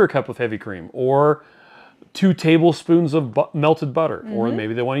quarter cup of heavy cream or 2 tablespoons of melted butter, or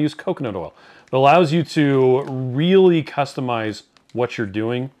maybe they want to use coconut oil. It allows you to really customize what you're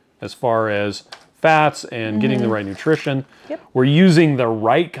doing as far as fats and getting the right nutrition. Yep. We're using the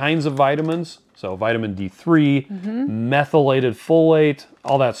right kinds of vitamins, so vitamin D3, methylated folate,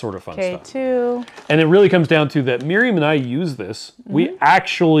 all that sort of fun stuff. K2. And it really comes down to that Miriam and I use this. We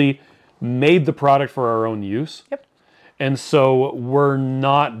actually made the product for our own use. Yep. And so we're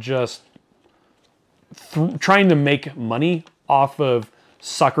not just trying to make money off of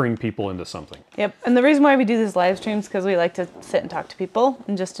suckering people into something. Yep. And the reason why we do these live streams is because we like to sit and talk to people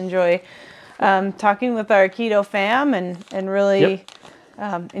and just enjoy talking with our keto fam and really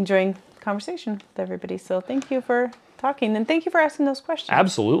enjoying conversation with everybody. So thank you for talking and thank you for asking those questions.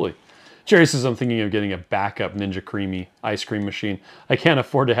 Absolutely. Jerry says, I'm thinking of getting a backup Ninja Creamy ice cream machine. I can't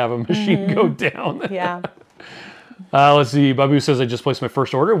afford to have a machine go down. Yeah. Let's see. Babu says, I just placed my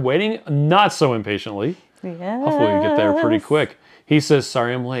first order, waiting not so impatiently. Yeah. Hopefully we get there pretty quick. He says,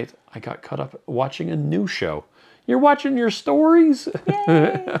 sorry I'm late. I got caught up watching a new show. You're watching your stories?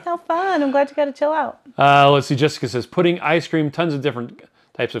 Yay, how fun. I'm glad you got to chill out. Let's see. Jessica says, pudding, ice cream, tons of different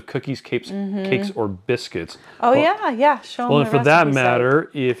types of cookies, cakes, or biscuits. Oh, yeah. Show them Well, the and for that recipe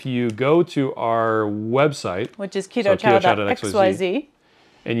matter, if you go to our website, site, which is ketochow.xyz, ketochow.xyz,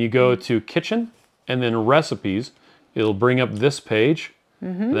 and you go to kitchen and then recipes, it'll bring up this page.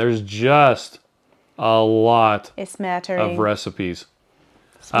 There's just a lot it's smattering. of recipes.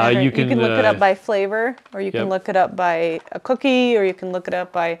 You can look it up by flavor, or you can look it up by a cookie, or you can look it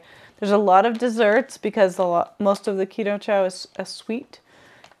up by. There's a lot of desserts because most of the Keto Chow is a sweet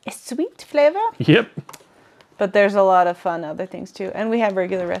flavor. Yep. But there's a lot of fun other things too, and we have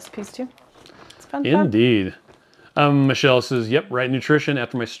regular recipes too. It's fun. Indeed. Michelle says, yep, right nutrition.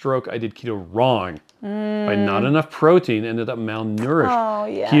 After my stroke, I did keto wrong. By not enough protein, ended up malnourished. Oh,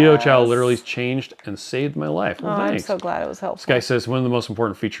 yes. Keto Chow literally changed and saved my life. Well, I'm thanks. so glad it was helpful. Sky says, one of the most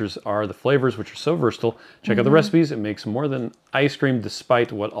important features are the flavors, which are so versatile. Check out the recipes. It makes more than ice cream,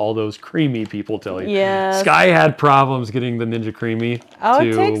 despite what all those creamy people tell you. Yes. Sky had problems getting the Ninja Creamy to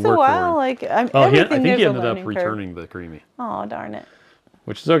it takes a work while. for him. Well, I think he ended up returning the creamy. Oh, darn it.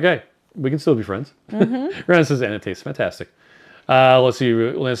 Which is okay. We can still be friends. Ron says, and it tastes fantastic. Let's see.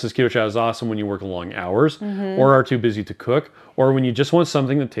 Lance says, Keto Chow is awesome when you work long hours or are too busy to cook, or when you just want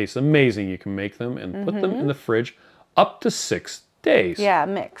something that tastes amazing. You can make them and put them in the fridge up to 6 days. Yeah,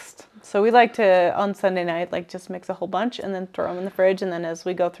 mixed. So we like to, on Sunday night, just mix a whole bunch and then throw them in the fridge. And then as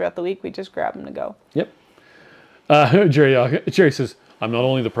we go throughout the week, we just grab them to go. Yep. Jerry says, I'm not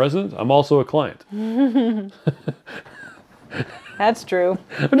only the president, I'm also a client. That's true.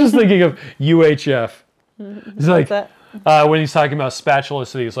 I'm just thinking of UHF. It's like, when he's talking about Spatula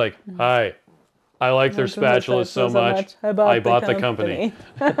City, it's like, hi, I like their spatulas so much, I bought the company.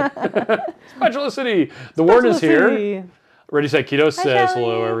 Spatula City. The warden is here. Ready, Set Keto says,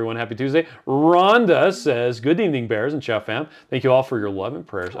 hello, everyone. Happy Tuesday. Rhonda says, good evening, Bears and Chow fam. Thank you all for your love and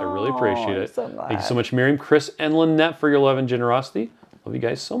prayers. I really appreciate it. So glad. Thank you so much, Miriam, Chris, and Lynette for your love and generosity. Love you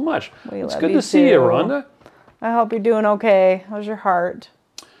guys so much. It's good to see you, Rhonda. I hope you're doing okay. How's your heart?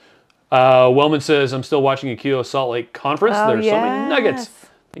 Wellman says, I'm still watching a Keto Salt Lake conference. There's so many nuggets.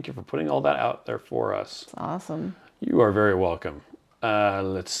 Thank you for putting all that out there for us. That's awesome. You are very welcome.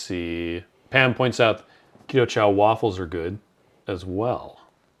 Let's see. Pam points out Keto Chow waffles are good as well.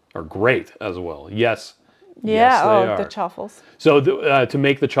 Or great as well. Yes. Yeah, Yes, they are. the chaffles. So to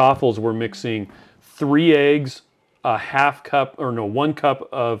make the chaffles, we're mixing 3 eggs, a half cup, or no, 1 cup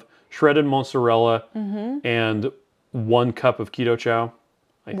of shredded mozzarella, and 1 cup of keto chow.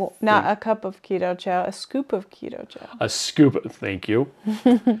 Well, not a cup of keto chow, a scoop of keto chow. A scoop, thank you.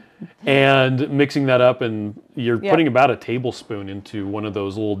 And mixing that up, and you're putting about a tablespoon into one of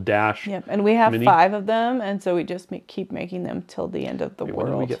those little dash. Yep, and we have 5 of them, and so we just keep making them till the end of the world.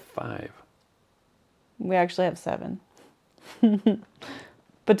 When did we get 5? We actually have 7.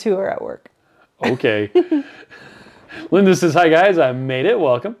 But 2 are at work. Okay. Linda says, hi guys, I made it,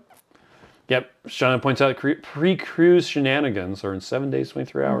 welcome. Yep, Shauna points out pre-cruise shenanigans are in 7 days,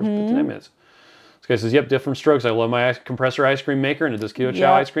 23 hours, 59 minutes. This guy says, yep, different strokes. I love my compressor ice cream maker, and it does keto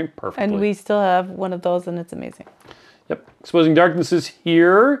chow ice cream perfectly. And we still have one of those, and it's amazing. Yep, Exposing Darkness is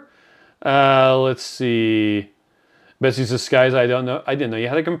here. Let's see. Betsy says, guys, I didn't know you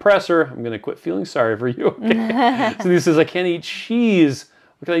had a compressor. I'm going to quit feeling sorry for you. Okay. So he says, I can't eat cheese.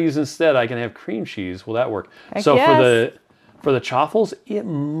 What can I use instead? I can have cream cheese. Will that work? Heck so yes. for the chaffles, it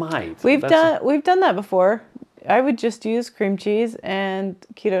might. We've done that before. I would just use cream cheese and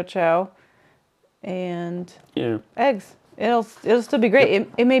keto chow and eggs. It'll still be great. Yep.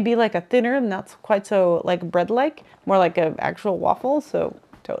 It may be like a thinner, not quite so like bread-like, more like an actual waffle. So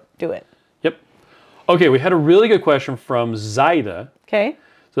do it. Yep. Okay, we had a really good question from Zaida. Okay.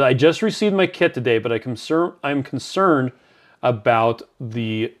 So I just received my kit today, but I'm concerned about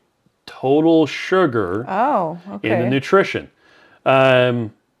the total sugar in the nutrition.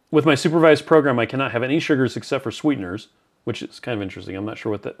 With my supervised program, I cannot have any sugars except for sweeteners, which is kind of interesting. I'm not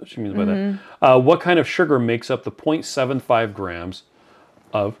sure what she means by that. What kind of sugar makes up the 0.75 grams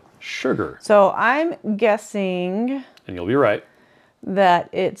of sugar? So I'm guessing, and you'll be right, that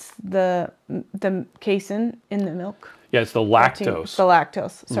it's the casein in the milk. Yeah, it's the lactose. It's the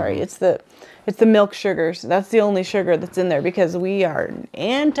lactose. Sorry, it's the milk sugars. That's the only sugar that's in there because we are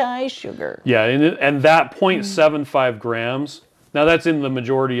anti-sugar. Yeah, and that 0.75 grams. Now that's in the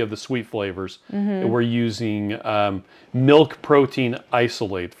majority of the sweet flavors. We're using milk protein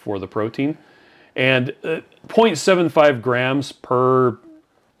isolate for the protein, and 0.75 grams per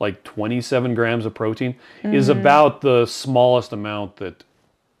like 27 grams of protein is about the smallest amount that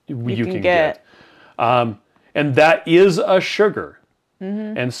you can get. And that is a sugar.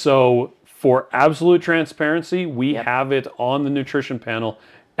 And so for absolute transparency, we have it on the nutrition panel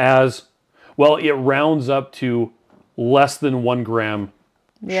as, well, it rounds up to less than 1 gram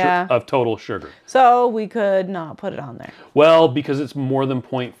of total sugar. So we could not put it on there. Well, because it's more than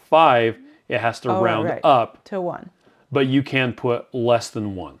 0.5, it has to round up to 1. But you can put less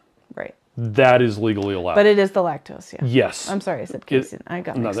than 1. Right. That is legally allowed. But it is the lactose, yeah. Yes. I'm sorry, I said casein. I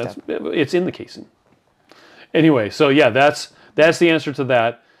got mixed up. It's in the casein. Anyway, so yeah, that's the answer to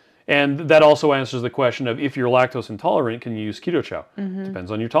that. And that also answers the question of if you're lactose intolerant, can you use keto chow?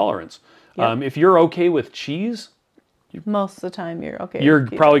 Depends on your tolerance. Yep. If you're okay with cheese, most of the time you're okay. You're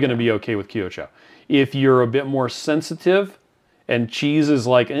probably going to be okay with keto chow. If you're a bit more sensitive and cheese is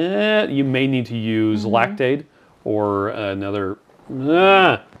like, you may need to use Lactaid or another.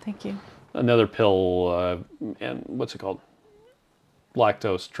 Thank you. Another pill, and what's it called?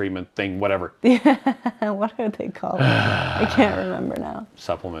 Lactose treatment thing, whatever. What are they called? I can't remember now.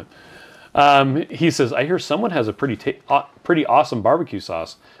 Supplement. He says, I hear someone has a pretty awesome barbecue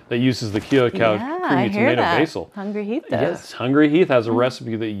sauce that uses the Keto Chow creamy tomato basil. Hungry Heath does. Yes, Hungry Heath has a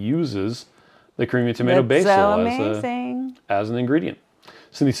recipe that uses the creamy tomato basil as an ingredient.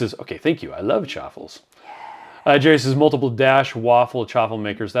 Cindy says, okay, thank you. I love chaffles. Jerry says, multiple dash waffle chaffle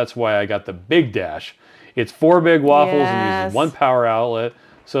makers. That's why I got the big dash. It's 4 big waffles and uses 1 power outlet.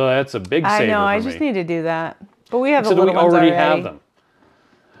 So that's a big saver for me. I just need to do that. But we have the little ones already. We already have them.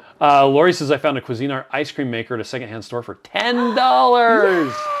 Lori says, I found a Cuisinart ice cream maker at a secondhand store for $10.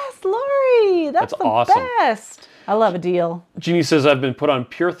 Yes, Lori. That's the awesome. Best. I love a deal. Jeannie says, I've been put on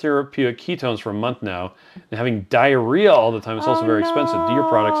pure therapeutic ketones for a month now, and having diarrhea all the time is also very expensive. Do your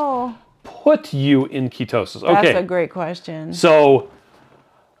products put you in ketosis? Okay. That's a great question. So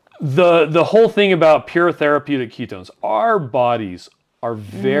the whole thing about pure therapeutic ketones, our bodies are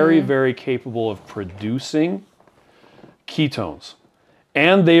very, very capable of producing ketones.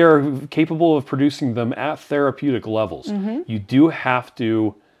 And they are capable of producing them at therapeutic levels. You do have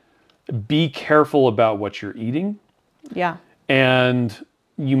to be careful about what you're eating. Yeah. And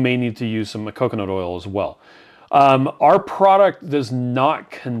you may need to use some coconut oil as well. Our product does not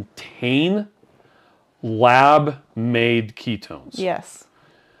contain lab-made ketones. Yes.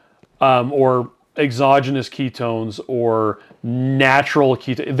 Or exogenous ketones or natural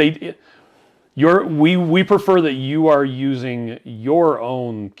ketones. We prefer that you are using your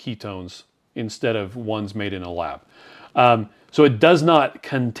own ketones instead of ones made in a lab. So it does not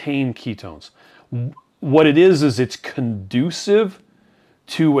contain ketones. What it is it's conducive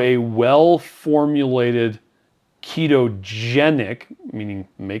to a well-formulated ketogenic, meaning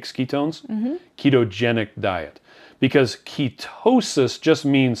makes ketones, ketogenic diet. Because ketosis just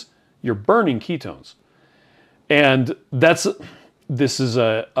means you're burning ketones. And this is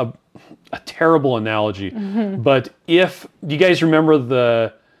a terrible analogy, but if, do you guys remember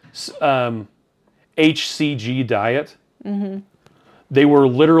the HCG diet? They were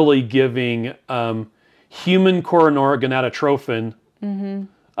literally giving human coronary gonadotrophin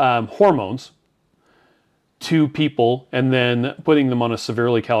hormones to people and then putting them on a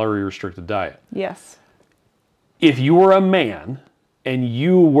severely calorie restricted diet. Yes. If you were a man and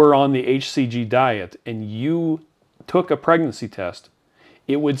you were on the HCG diet and you took a pregnancy test,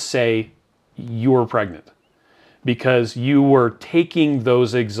 it would say you were pregnant because you were taking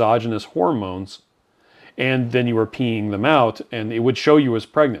those exogenous hormones and then you were peeing them out and it would show you as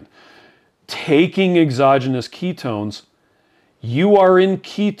pregnant. Taking exogenous ketones, you are in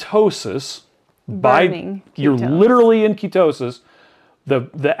ketosis. Burning You're ketones. literally in ketosis.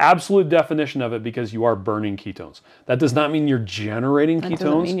 The absolute definition of it, because you are burning ketones. That does not mean you're generating ketones. That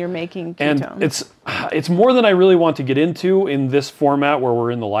doesn't mean you're making ketones. And it's more than I really want to get into in this format where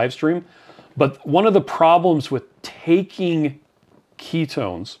we're in the live stream. But one of the problems with taking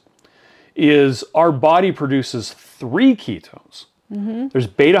ketones is our body produces 3 ketones. There's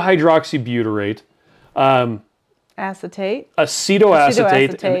beta hydroxybutyrate, acetate,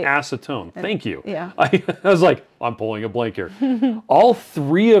 acetoacetate, and acetone. Thank you. Yeah. I was like, I'm pulling a blank here. All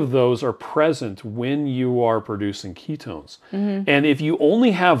 3 of those are present when you are producing ketones. And if you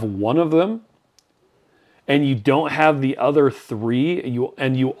only have one of them and you don't have the other 3,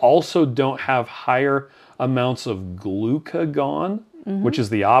 you also don't have higher amounts of glucagon, which is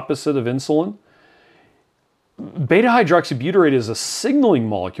the opposite of insulin. Beta hydroxybutyrate is a signaling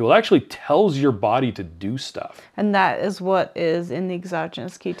molecule. It actually tells your body to do stuff. And that is what is in the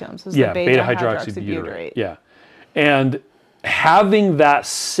exogenous ketones, is Yeah, the beta hydroxybutyrate. Yeah. And having that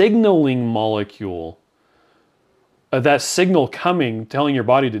signaling molecule, that signal coming, telling your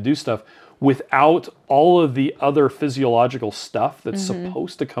body to do stuff, without all of the other physiological stuff that's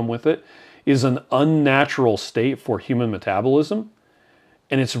supposed to come with it, is an unnatural state for human metabolism.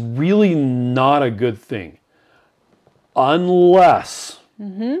 And it's really not a good thing. Unless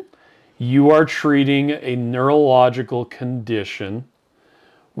you are treating a neurological condition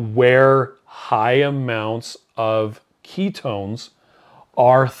where high amounts of ketones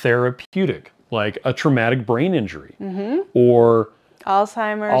are therapeutic, like a traumatic brain injury or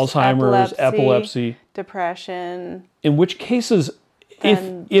Alzheimer's, epilepsy, depression. In which cases,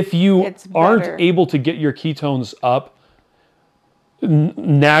 if you aren't able to get your ketones up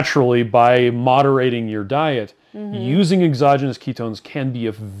naturally by moderating your diet, using exogenous ketones can be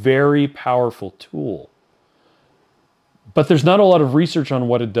a very powerful tool. But there's not a lot of research on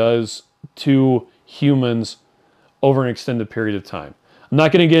what it does to humans over an extended period of time. I'm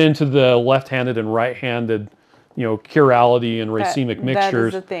not going to get into the left-handed and right-handed, chirality and racemic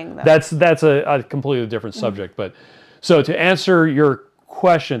mixtures. That is a thing, though. That's a completely different subject. But so to answer your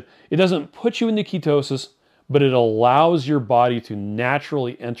question, it doesn't put you into ketosis, but it allows your body to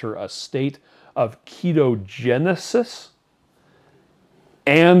naturally enter a state of ketogenesis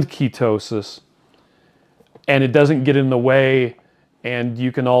and ketosis, and it doesn't get in the way, and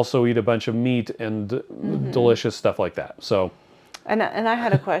you can also eat a bunch of meat and delicious stuff like that. So, and I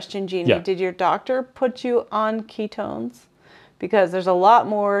had a question, Jeannie. Yeah. Did your doctor put you on ketones? Because there's a lot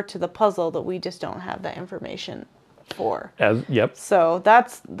more to the puzzle that we just don't have that information for. Yep. So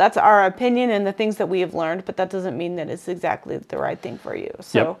that's our opinion and the things that we have learned, but that doesn't mean that it's exactly the right thing for you.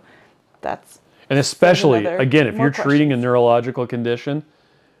 So and especially, again, if you're treating a neurological condition,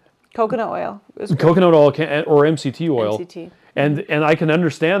 coconut oil or MCT oil. MCT. And I can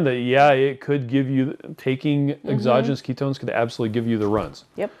understand that, it could give you, taking exogenous ketones could absolutely give you the runs.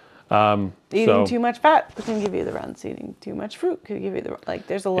 Yep. Eating too much fat can give you the runs. Eating too much fruit could give you the,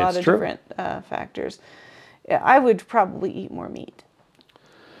 there's a lot of different factors. I would probably eat more meat.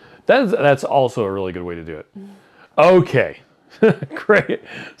 That's also a really good way to do it. Okay, great.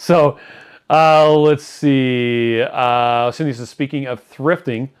 So let's see. Cindy says, speaking of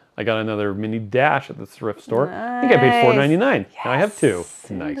thrifting, I got another mini dash at the thrift store. Nice. I think I paid $4.99. Yes. Now I have 2.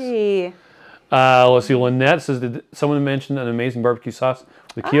 Cindy. Nice. Let's see. Lynette says, did someone mention an amazing barbecue sauce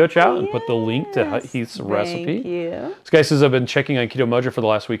with the Keto Chow and put the link to Heath's recipe? Thank you. This guy says, I've been checking on Keto Mojo for the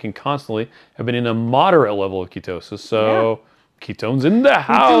last week and constantly have been in a moderate level of ketosis. So ketones in the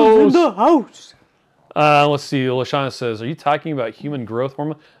house. Ketones in the house. Let's see. Lashana says, are you talking about human growth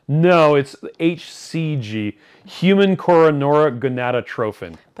hormone? No, it's HCG, human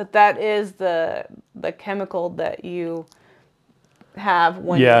coronary-gonadotrophin. But that is the chemical that you have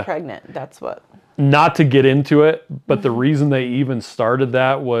when you're pregnant. That's what. Not to get into it, but the reason they even started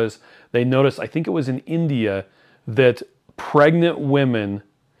that was they noticed, I think it was in India, that pregnant women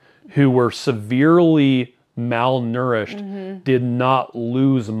who were severely malnourished did not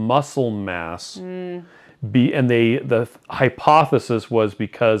lose muscle mass. And the hypothesis was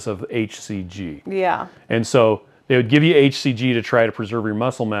because of HCG. Yeah. And so they would give you HCG to try to preserve your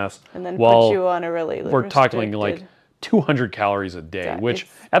muscle mass. And then put you on a really we're talking like 200 calories a day, which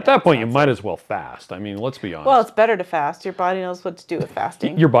at that point you might as well fast. I mean, let's be honest. Well, it's better to fast. Your body knows what to do with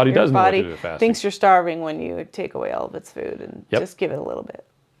fasting. Your body does know what to do with fasting. Thinks you're starving when you take away all of its food and just give it a little bit.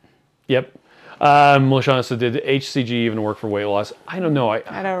 Yep. Lashana said, did HCG even work for weight loss? I don't know. I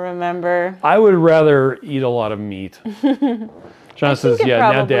don't remember. I would rather eat a lot of meat. Shauna says,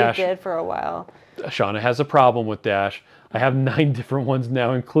 yeah, now Dash. Did for a while. Shauna has a problem with Dash. I have 9 different ones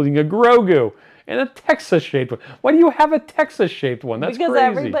now, including a Grogu and a Texas-shaped one. Why do you have a Texas-shaped one? That's because crazy.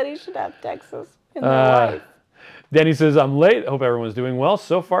 Everybody should have Texas in their life. Danny says, I'm late. Hope everyone's doing well.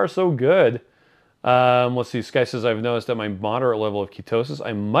 So far, so good. Let's see. Sky says, I've noticed at my moderate level of ketosis,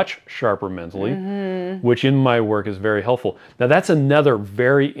 I'm much sharper mentally, which in my work is very helpful. Now, that's another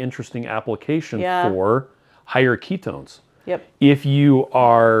very interesting application for higher ketones. Yep. If you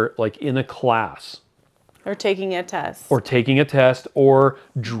are like in a class. Or taking a test. Or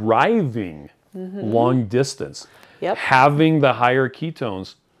driving long distance. Yep. Having the higher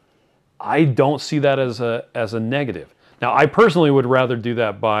ketones, I don't see that as a negative. Now, I personally would rather do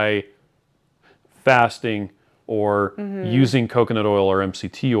that by fasting or using coconut oil or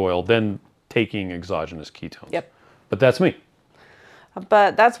MCT oil than taking exogenous ketones. Yep. But that's me.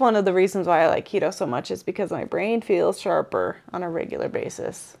 But that's one of the reasons why I like keto so much is because my brain feels sharper on a regular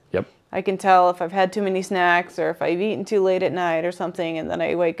basis. Yep. I can tell if I've had too many snacks or if I've eaten too late at night or something, and then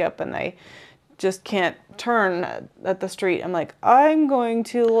I wake up and I just can't turn at the street. I'm like, I'm going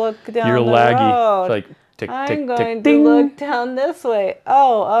to look down You're the laggy. road. It's like, tick, I'm tick, going tick, to ding. look down this way.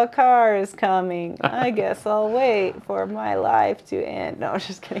 Oh, a car is coming. I guess I'll wait for my life to end. No, I'm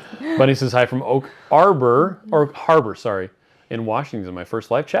just kidding. Bunny says hi from Oak Harbor, in Washington. My first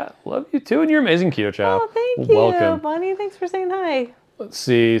live chat. Love you too, and you're amazing, Keto Chow. Oh, thank you, Welcome. Bunny. Thanks for saying hi. Let's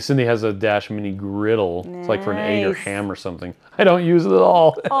see. Cindy has a Dash mini griddle. It's like for an egg or ham or something. I don't use it at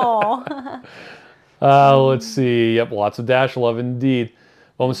all. Oh. Let's see. Yep, lots of Dash love indeed.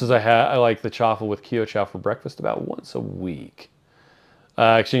 Woman says I like the chaffle with Keto Chow for breakfast about once a week.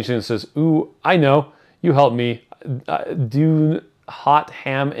 Exchange Student says, ooh, I know. You help me. Do hot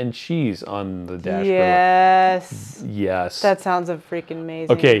ham and cheese on the Dash Yes. grill. Yes. That sounds freaking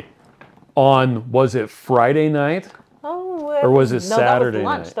amazing. Okay. Was it Friday night? Oh, or was it Saturday that was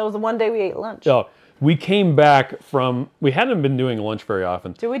lunch. night? That was the one day we ate lunch. Oh, we came back from, we hadn't been doing lunch very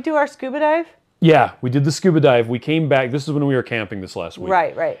often. Did we do our scuba dive? Yeah, we did the scuba dive. We came back. This is when we were camping this last week.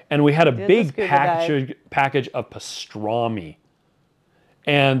 Right. And we had a big package of pastrami.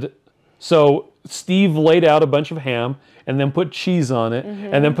 And so Steve laid out a bunch of ham and then put cheese on it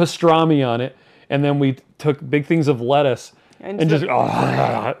and then pastrami on it. And then we took big things of lettuce and just,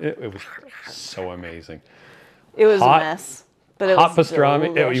 it was so amazing. It was a mess. But it hot was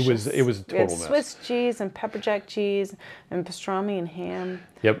pastrami. Delicious. It was a total mess. Swiss cheese and pepper jack cheese and pastrami and ham.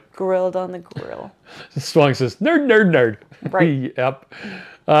 Yep. Grilled on the grill. Strong says, nerd. Right. Yep.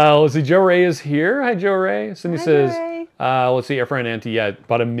 Let's see. Joe Ray is here. Hi, Joe Ray. Cindy says, Ray. let's see. Air fryer and Auntie. Yeah,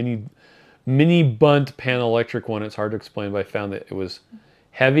 bought a mini bunt pan electric one. It's hard to explain, but I found that it was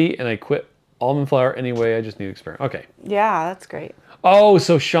heavy, and I quit almond flour anyway. I just need to experiment. Okay. Yeah, that's great. Oh,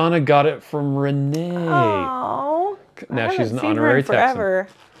 so Shauna got it from Renee. Oh. Now she's an honorary Texan.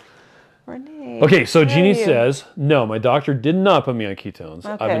 Renee. Okay, so Jeannie says, no, my doctor did not put me on ketones.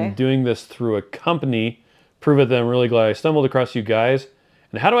 Okay. I've been doing this through a company. Prove it that I'm really glad I stumbled across you guys.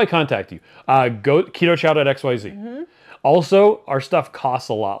 And how do I contact you? Go ketochow.xyz. Also, our stuff costs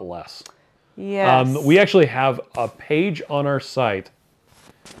a lot less. Yes. We actually have a page on our site.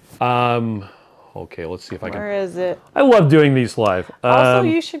 Okay, let's see if I can. Where is it? I love doing these live. Also,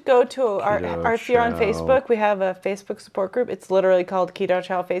 you should go to our if you're on Facebook, we have a Facebook support group. It's literally called Keto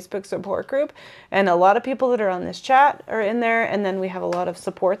Chow Facebook support group. And a lot of people that are on this chat are in there. And then we have a lot of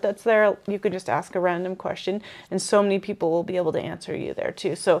support that's there. You could just ask a random question. And so many people will be able to answer you there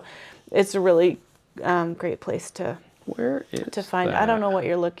too. So it's a really great place to find. That? I don't know what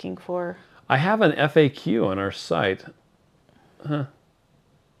you're looking for. I have an FAQ on our site.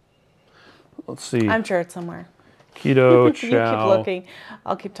 Let's see. I'm sure it's somewhere. Keto Chow. You keep looking.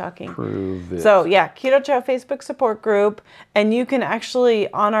 I'll keep talking. Prove it. So yeah, Keto Chow Facebook support group. And you can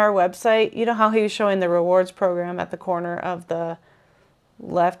actually, on our website, you know how he was showing the rewards program at the corner of the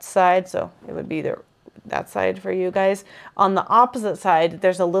left side? So it would be that side for you guys. On the opposite side,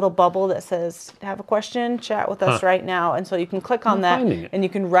 there's a little bubble that says, have a question, chat with us right now. And so you can click on that and you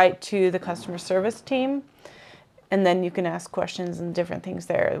can write to the customer service team. And then you can ask questions and different things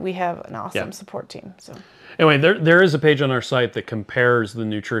there. We have an awesome support team. So anyway, there is a page on our site that compares the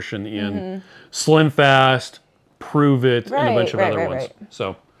nutrition in Slim Fast, Prove It, and a bunch of other ones.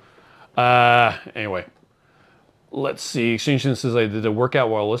 So anyway, let's see. Exchange says I did a workout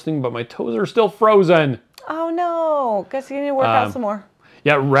while listening, but my toes are still frozen. Oh no! Guess you need to work out some more.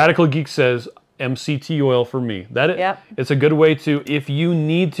 Yeah, Radical Geek says MCT oil for me. It's a good way to, if you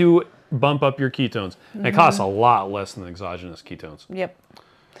need to bump up your ketones. It costs a lot less than exogenous ketones. Yep.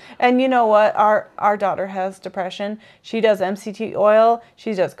 And you know what? Our daughter has depression. She does MCT oil,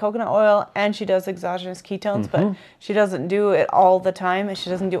 she does coconut oil, and she does exogenous ketones, but she doesn't do it all the time, and she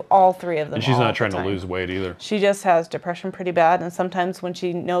doesn't do all three of them. And she's not trying to lose weight either. She just has depression pretty bad, and sometimes when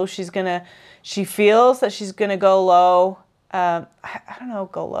she knows she feels that she's gonna go low. I don't know,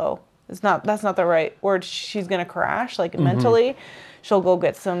 go low. That's not the right word. She's gonna crash, like mentally. She'll go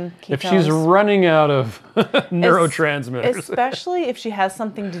get some ketones. If she's running out of neurotransmitters. Especially if she has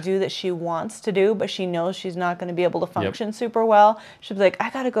something to do that she wants to do, but she knows she's not going to be able to function super well. She'll be like, I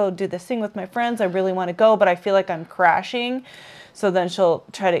got to go do this thing with my friends. I really want to go, but I feel like I'm crashing. So then she'll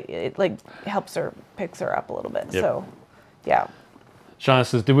try to, it like helps her, picks her up a little bit. So, yeah. Shauna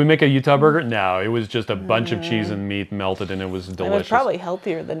says, did we make a Utah burger? No, it was just a bunch of cheese and meat melted, and it was delicious. It was probably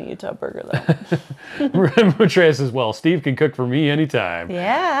healthier than a Utah burger, though. Matthias says, well, Steve can cook for me anytime.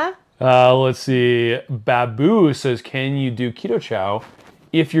 Yeah. Let's see. Babu says, can you do Keto Chow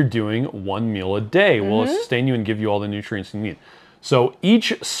if you're doing one meal a day? Will it sustain you and give you all the nutrients you need? So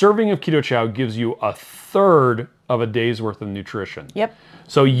each serving of Keto Chow gives you a third of a day's worth of nutrition. Yep.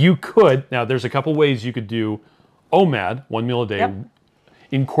 So you could, now there's a couple ways you could do OMAD, one meal a day,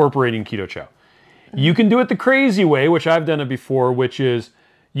 incorporating Keto Chow. You can do it the crazy way, which I've done it before, which is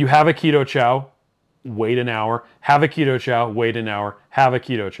you have a Keto Chow, wait an hour, have a Keto Chow, wait an hour, have a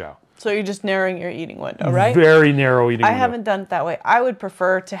Keto Chow. So you're just narrowing your eating window, right? Very narrow eating window. I haven't done it that way. I would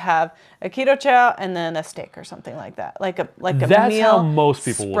prefer to have a Keto Chow and then a steak or something like that. Like a That's meal. how most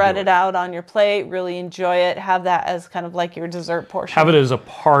people will spread do it out on your plate, really enjoy it, have that as kind of like your dessert portion. Have it as a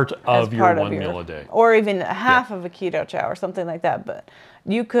part of your one meal a day. Or even half of a Keto Chow or something like that. But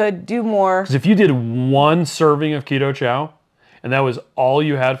you could do more. Because if you did one serving of Keto Chow and that was all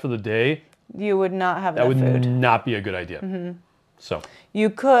you had for the day, you would not have enough food. That would not be a good idea. So you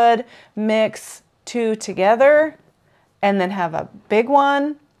could mix two together and then have a big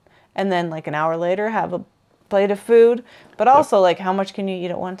one and then like an hour later have a plate of food. But also like how much can you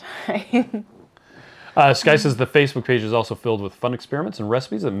eat at one time? Sky says the Facebook page is also filled with fun experiments and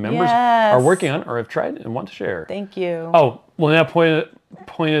recipes that members are working on or have tried and want to share. Thank you. Oh, well, now posted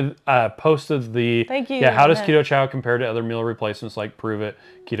the Thank you. Yeah, how does Keto Chow compare to other meal replacements like Prove It,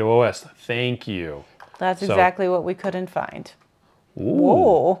 Keto OS? Thank you. That's exactly what we couldn't find. Ooh.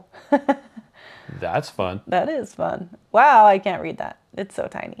 Whoa. That's fun. That is fun. Wow, I can't read that. It's so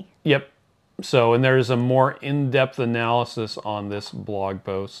tiny. Yep. So, and there's a more in-depth analysis on this blog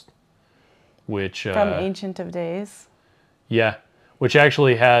post, which from Ancient of Days. Yeah, which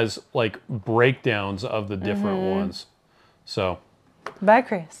actually has like breakdowns of the different ones. So. Bye,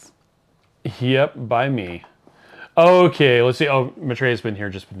 Chris. Yep, by me. Okay, let's see. Oh, Matreya's been here,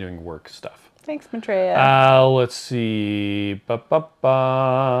 just been doing work stuff. Thanks, Matreya. Let's see.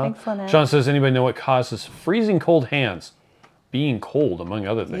 Thanks, Lynette. Sean says, anybody know what causes freezing cold hands? Being cold, among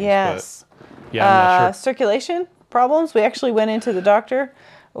other things. Yes. But, yeah, I'm not sure. Circulation problems. We actually went into the doctor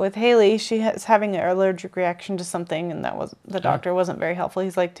with Haley. She is having an allergic reaction to something, and the doctor wasn't very helpful.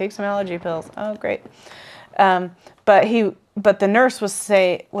 He's like, take some allergy pills. Oh, great. But the nurse was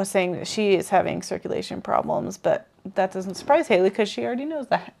saying that she is having circulation problems, but that doesn't surprise Haley because she already knows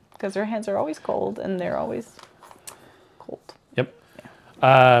that because her hands are always cold and they're always cold. Yep.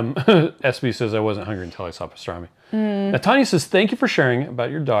 Yeah. SB says I wasn't hungry until I saw pastrami. Now, Tanya says, thank you for sharing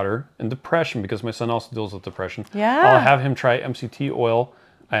about your daughter and depression because my son also deals with depression. Yeah. I'll have him try MCT oil.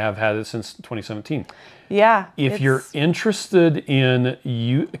 I have had it since 2017. Yeah. If you're interested in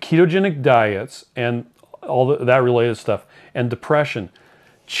ketogenic diets and all that related stuff and depression,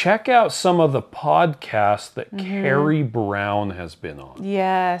 check out some of the podcasts that Carrie Brown has been on.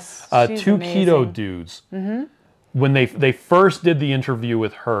 Yes. Two amazing keto dudes. When they first did the interview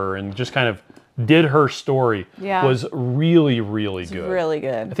with her and just kind of did her story, was really, really good. Really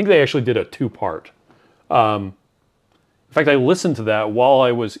good. I think they actually did a two-part. In fact, I listened to that while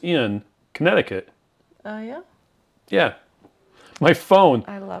I was in Connecticut. Oh, yeah? Yeah. My phone.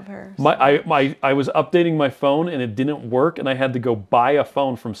 I love her. I was updating my phone and it didn't work, and I had to go buy a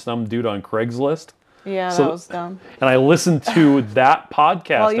phone from some dude on Craigslist. Yeah, that was dumb. And I listened to that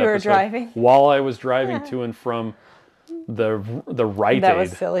podcast while you were driving? While I was driving to and from the Rite Aid. That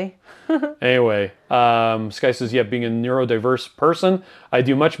was silly. Anyway, this guy says, yeah, being a neurodiverse person, I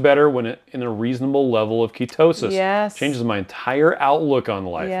do much better when in a reasonable level of ketosis. Yes. Changes my entire outlook on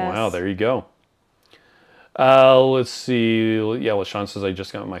life. Yes. Wow, there you go. Let's see. Yeah, LaShawn says, I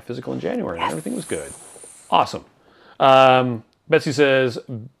just got my physical in January and everything was good. Awesome. Betsy says,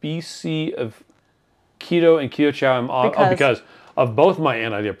 BC of keto and Keto Chow, because of both my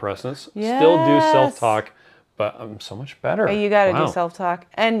antidepressants. Yes. Still do self-talk, but I'm so much better. You got to do self-talk.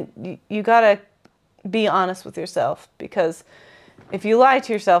 And you got to be honest with yourself, because if you lie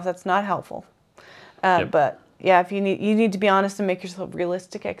to yourself, that's not helpful. But yeah, if you need to be honest and make yourself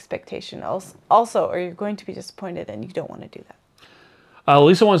realistic expectation also, or you're going to be disappointed, and you don't want to do that.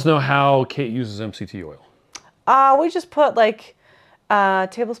 Lisa wants to know how Kate uses MCT oil. We just put like a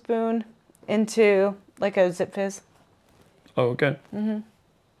tablespoon into like a Zip Fizz. Oh, okay.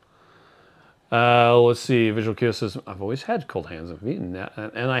 Let's see. Visual Keto says, I've always had cold hands and feet,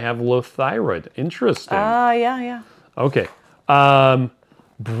 and I have low thyroid. Interesting. Yeah. Okay.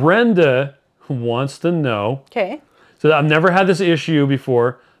 Brenda wants to know. Okay. So I've never had this issue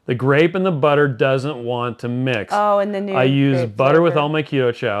before. The grape and the butter doesn't want to mix. Oh, and the new I use butter flavor with all my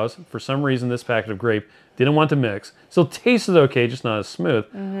Keto Chows. For some reason, this packet of grape didn't want to mix. Still tasted okay, just not as smooth.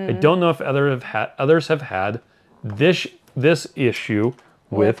 I don't know if others have had this issue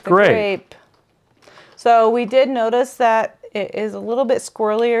with grape. So we did notice that it is a little bit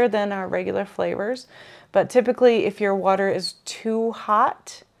squirrelier than our regular flavors, but typically if your water is too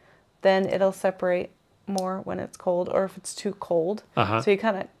hot, then it'll separate more when it's cold, or if it's too cold. So you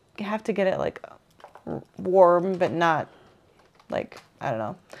kind of have to get it like warm, but not like, I don't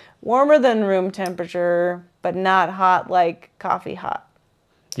know, warmer than room temperature, but not hot like coffee hot.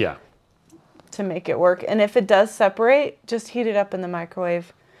 Yeah. To make it work. And if it does separate, just heat it up in the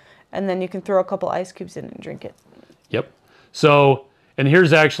microwave, and then you can throw a couple ice cubes in and drink it. Yep. So, and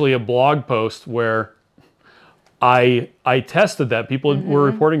here's actually a blog post where I tested that. People were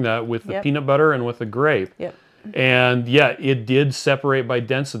reporting that with the peanut butter and with the grape. Yep. And yeah, it did separate by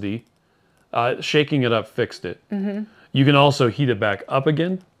density. Shaking it up fixed it. You can also heat it back up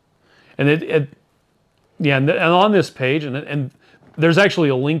again. And and on this page, and there's actually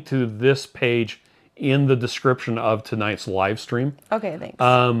a link to this page in the description of tonight's live stream. Okay,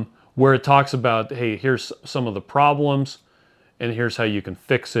 thanks. Where it talks about, hey, here's some of the problems, and here's how you can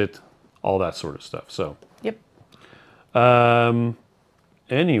fix it, all that sort of stuff. So. Yep.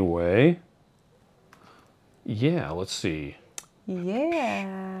 Anyway, yeah, let's see.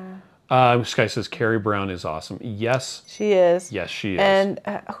 Yeah. This guy says Carrie Brown is awesome. Yes. She is. Yes, she is. And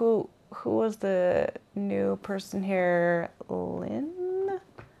who was the new person here? Lynn?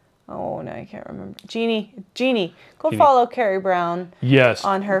 Oh, no, I can't remember. Jeannie. Go follow Carrie Brown. Yes.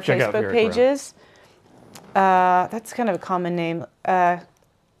 On her Facebook pages. That's kind of a common name.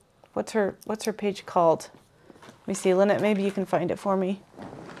 What's her page called? Let me see, Lynette, maybe you can find it for me.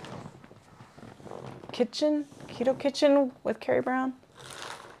 Keto Kitchen with Carrie Brown.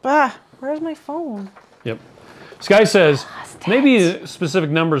 Where's my phone? Yep. This guy says maybe specific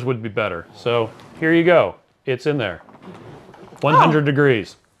numbers would be better. So here you go. It's in there. 100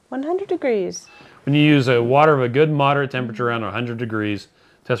 degrees. 100 degrees. When you use water of a good moderate temperature around 100 degrees,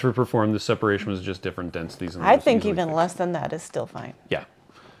 tests were performed. The separation was just different densities. I think even less than that is still fine. Yeah.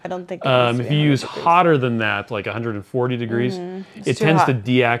 I don't think if you use hotter than that, like 140 degrees, it tends to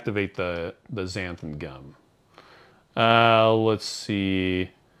deactivate the xanthan gum. Let's see.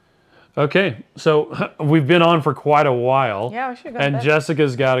 Okay, so we've been on for quite a while. Yeah, we should go to bed.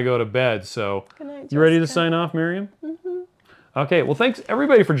 Jessica's got to go to bed. So good night, you ready to sign off, Miriam? Okay, well, thanks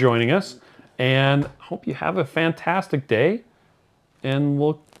everybody for joining us, and hope you have a fantastic day, and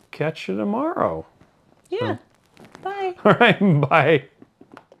we'll catch you tomorrow. Yeah. Bye. All right, bye.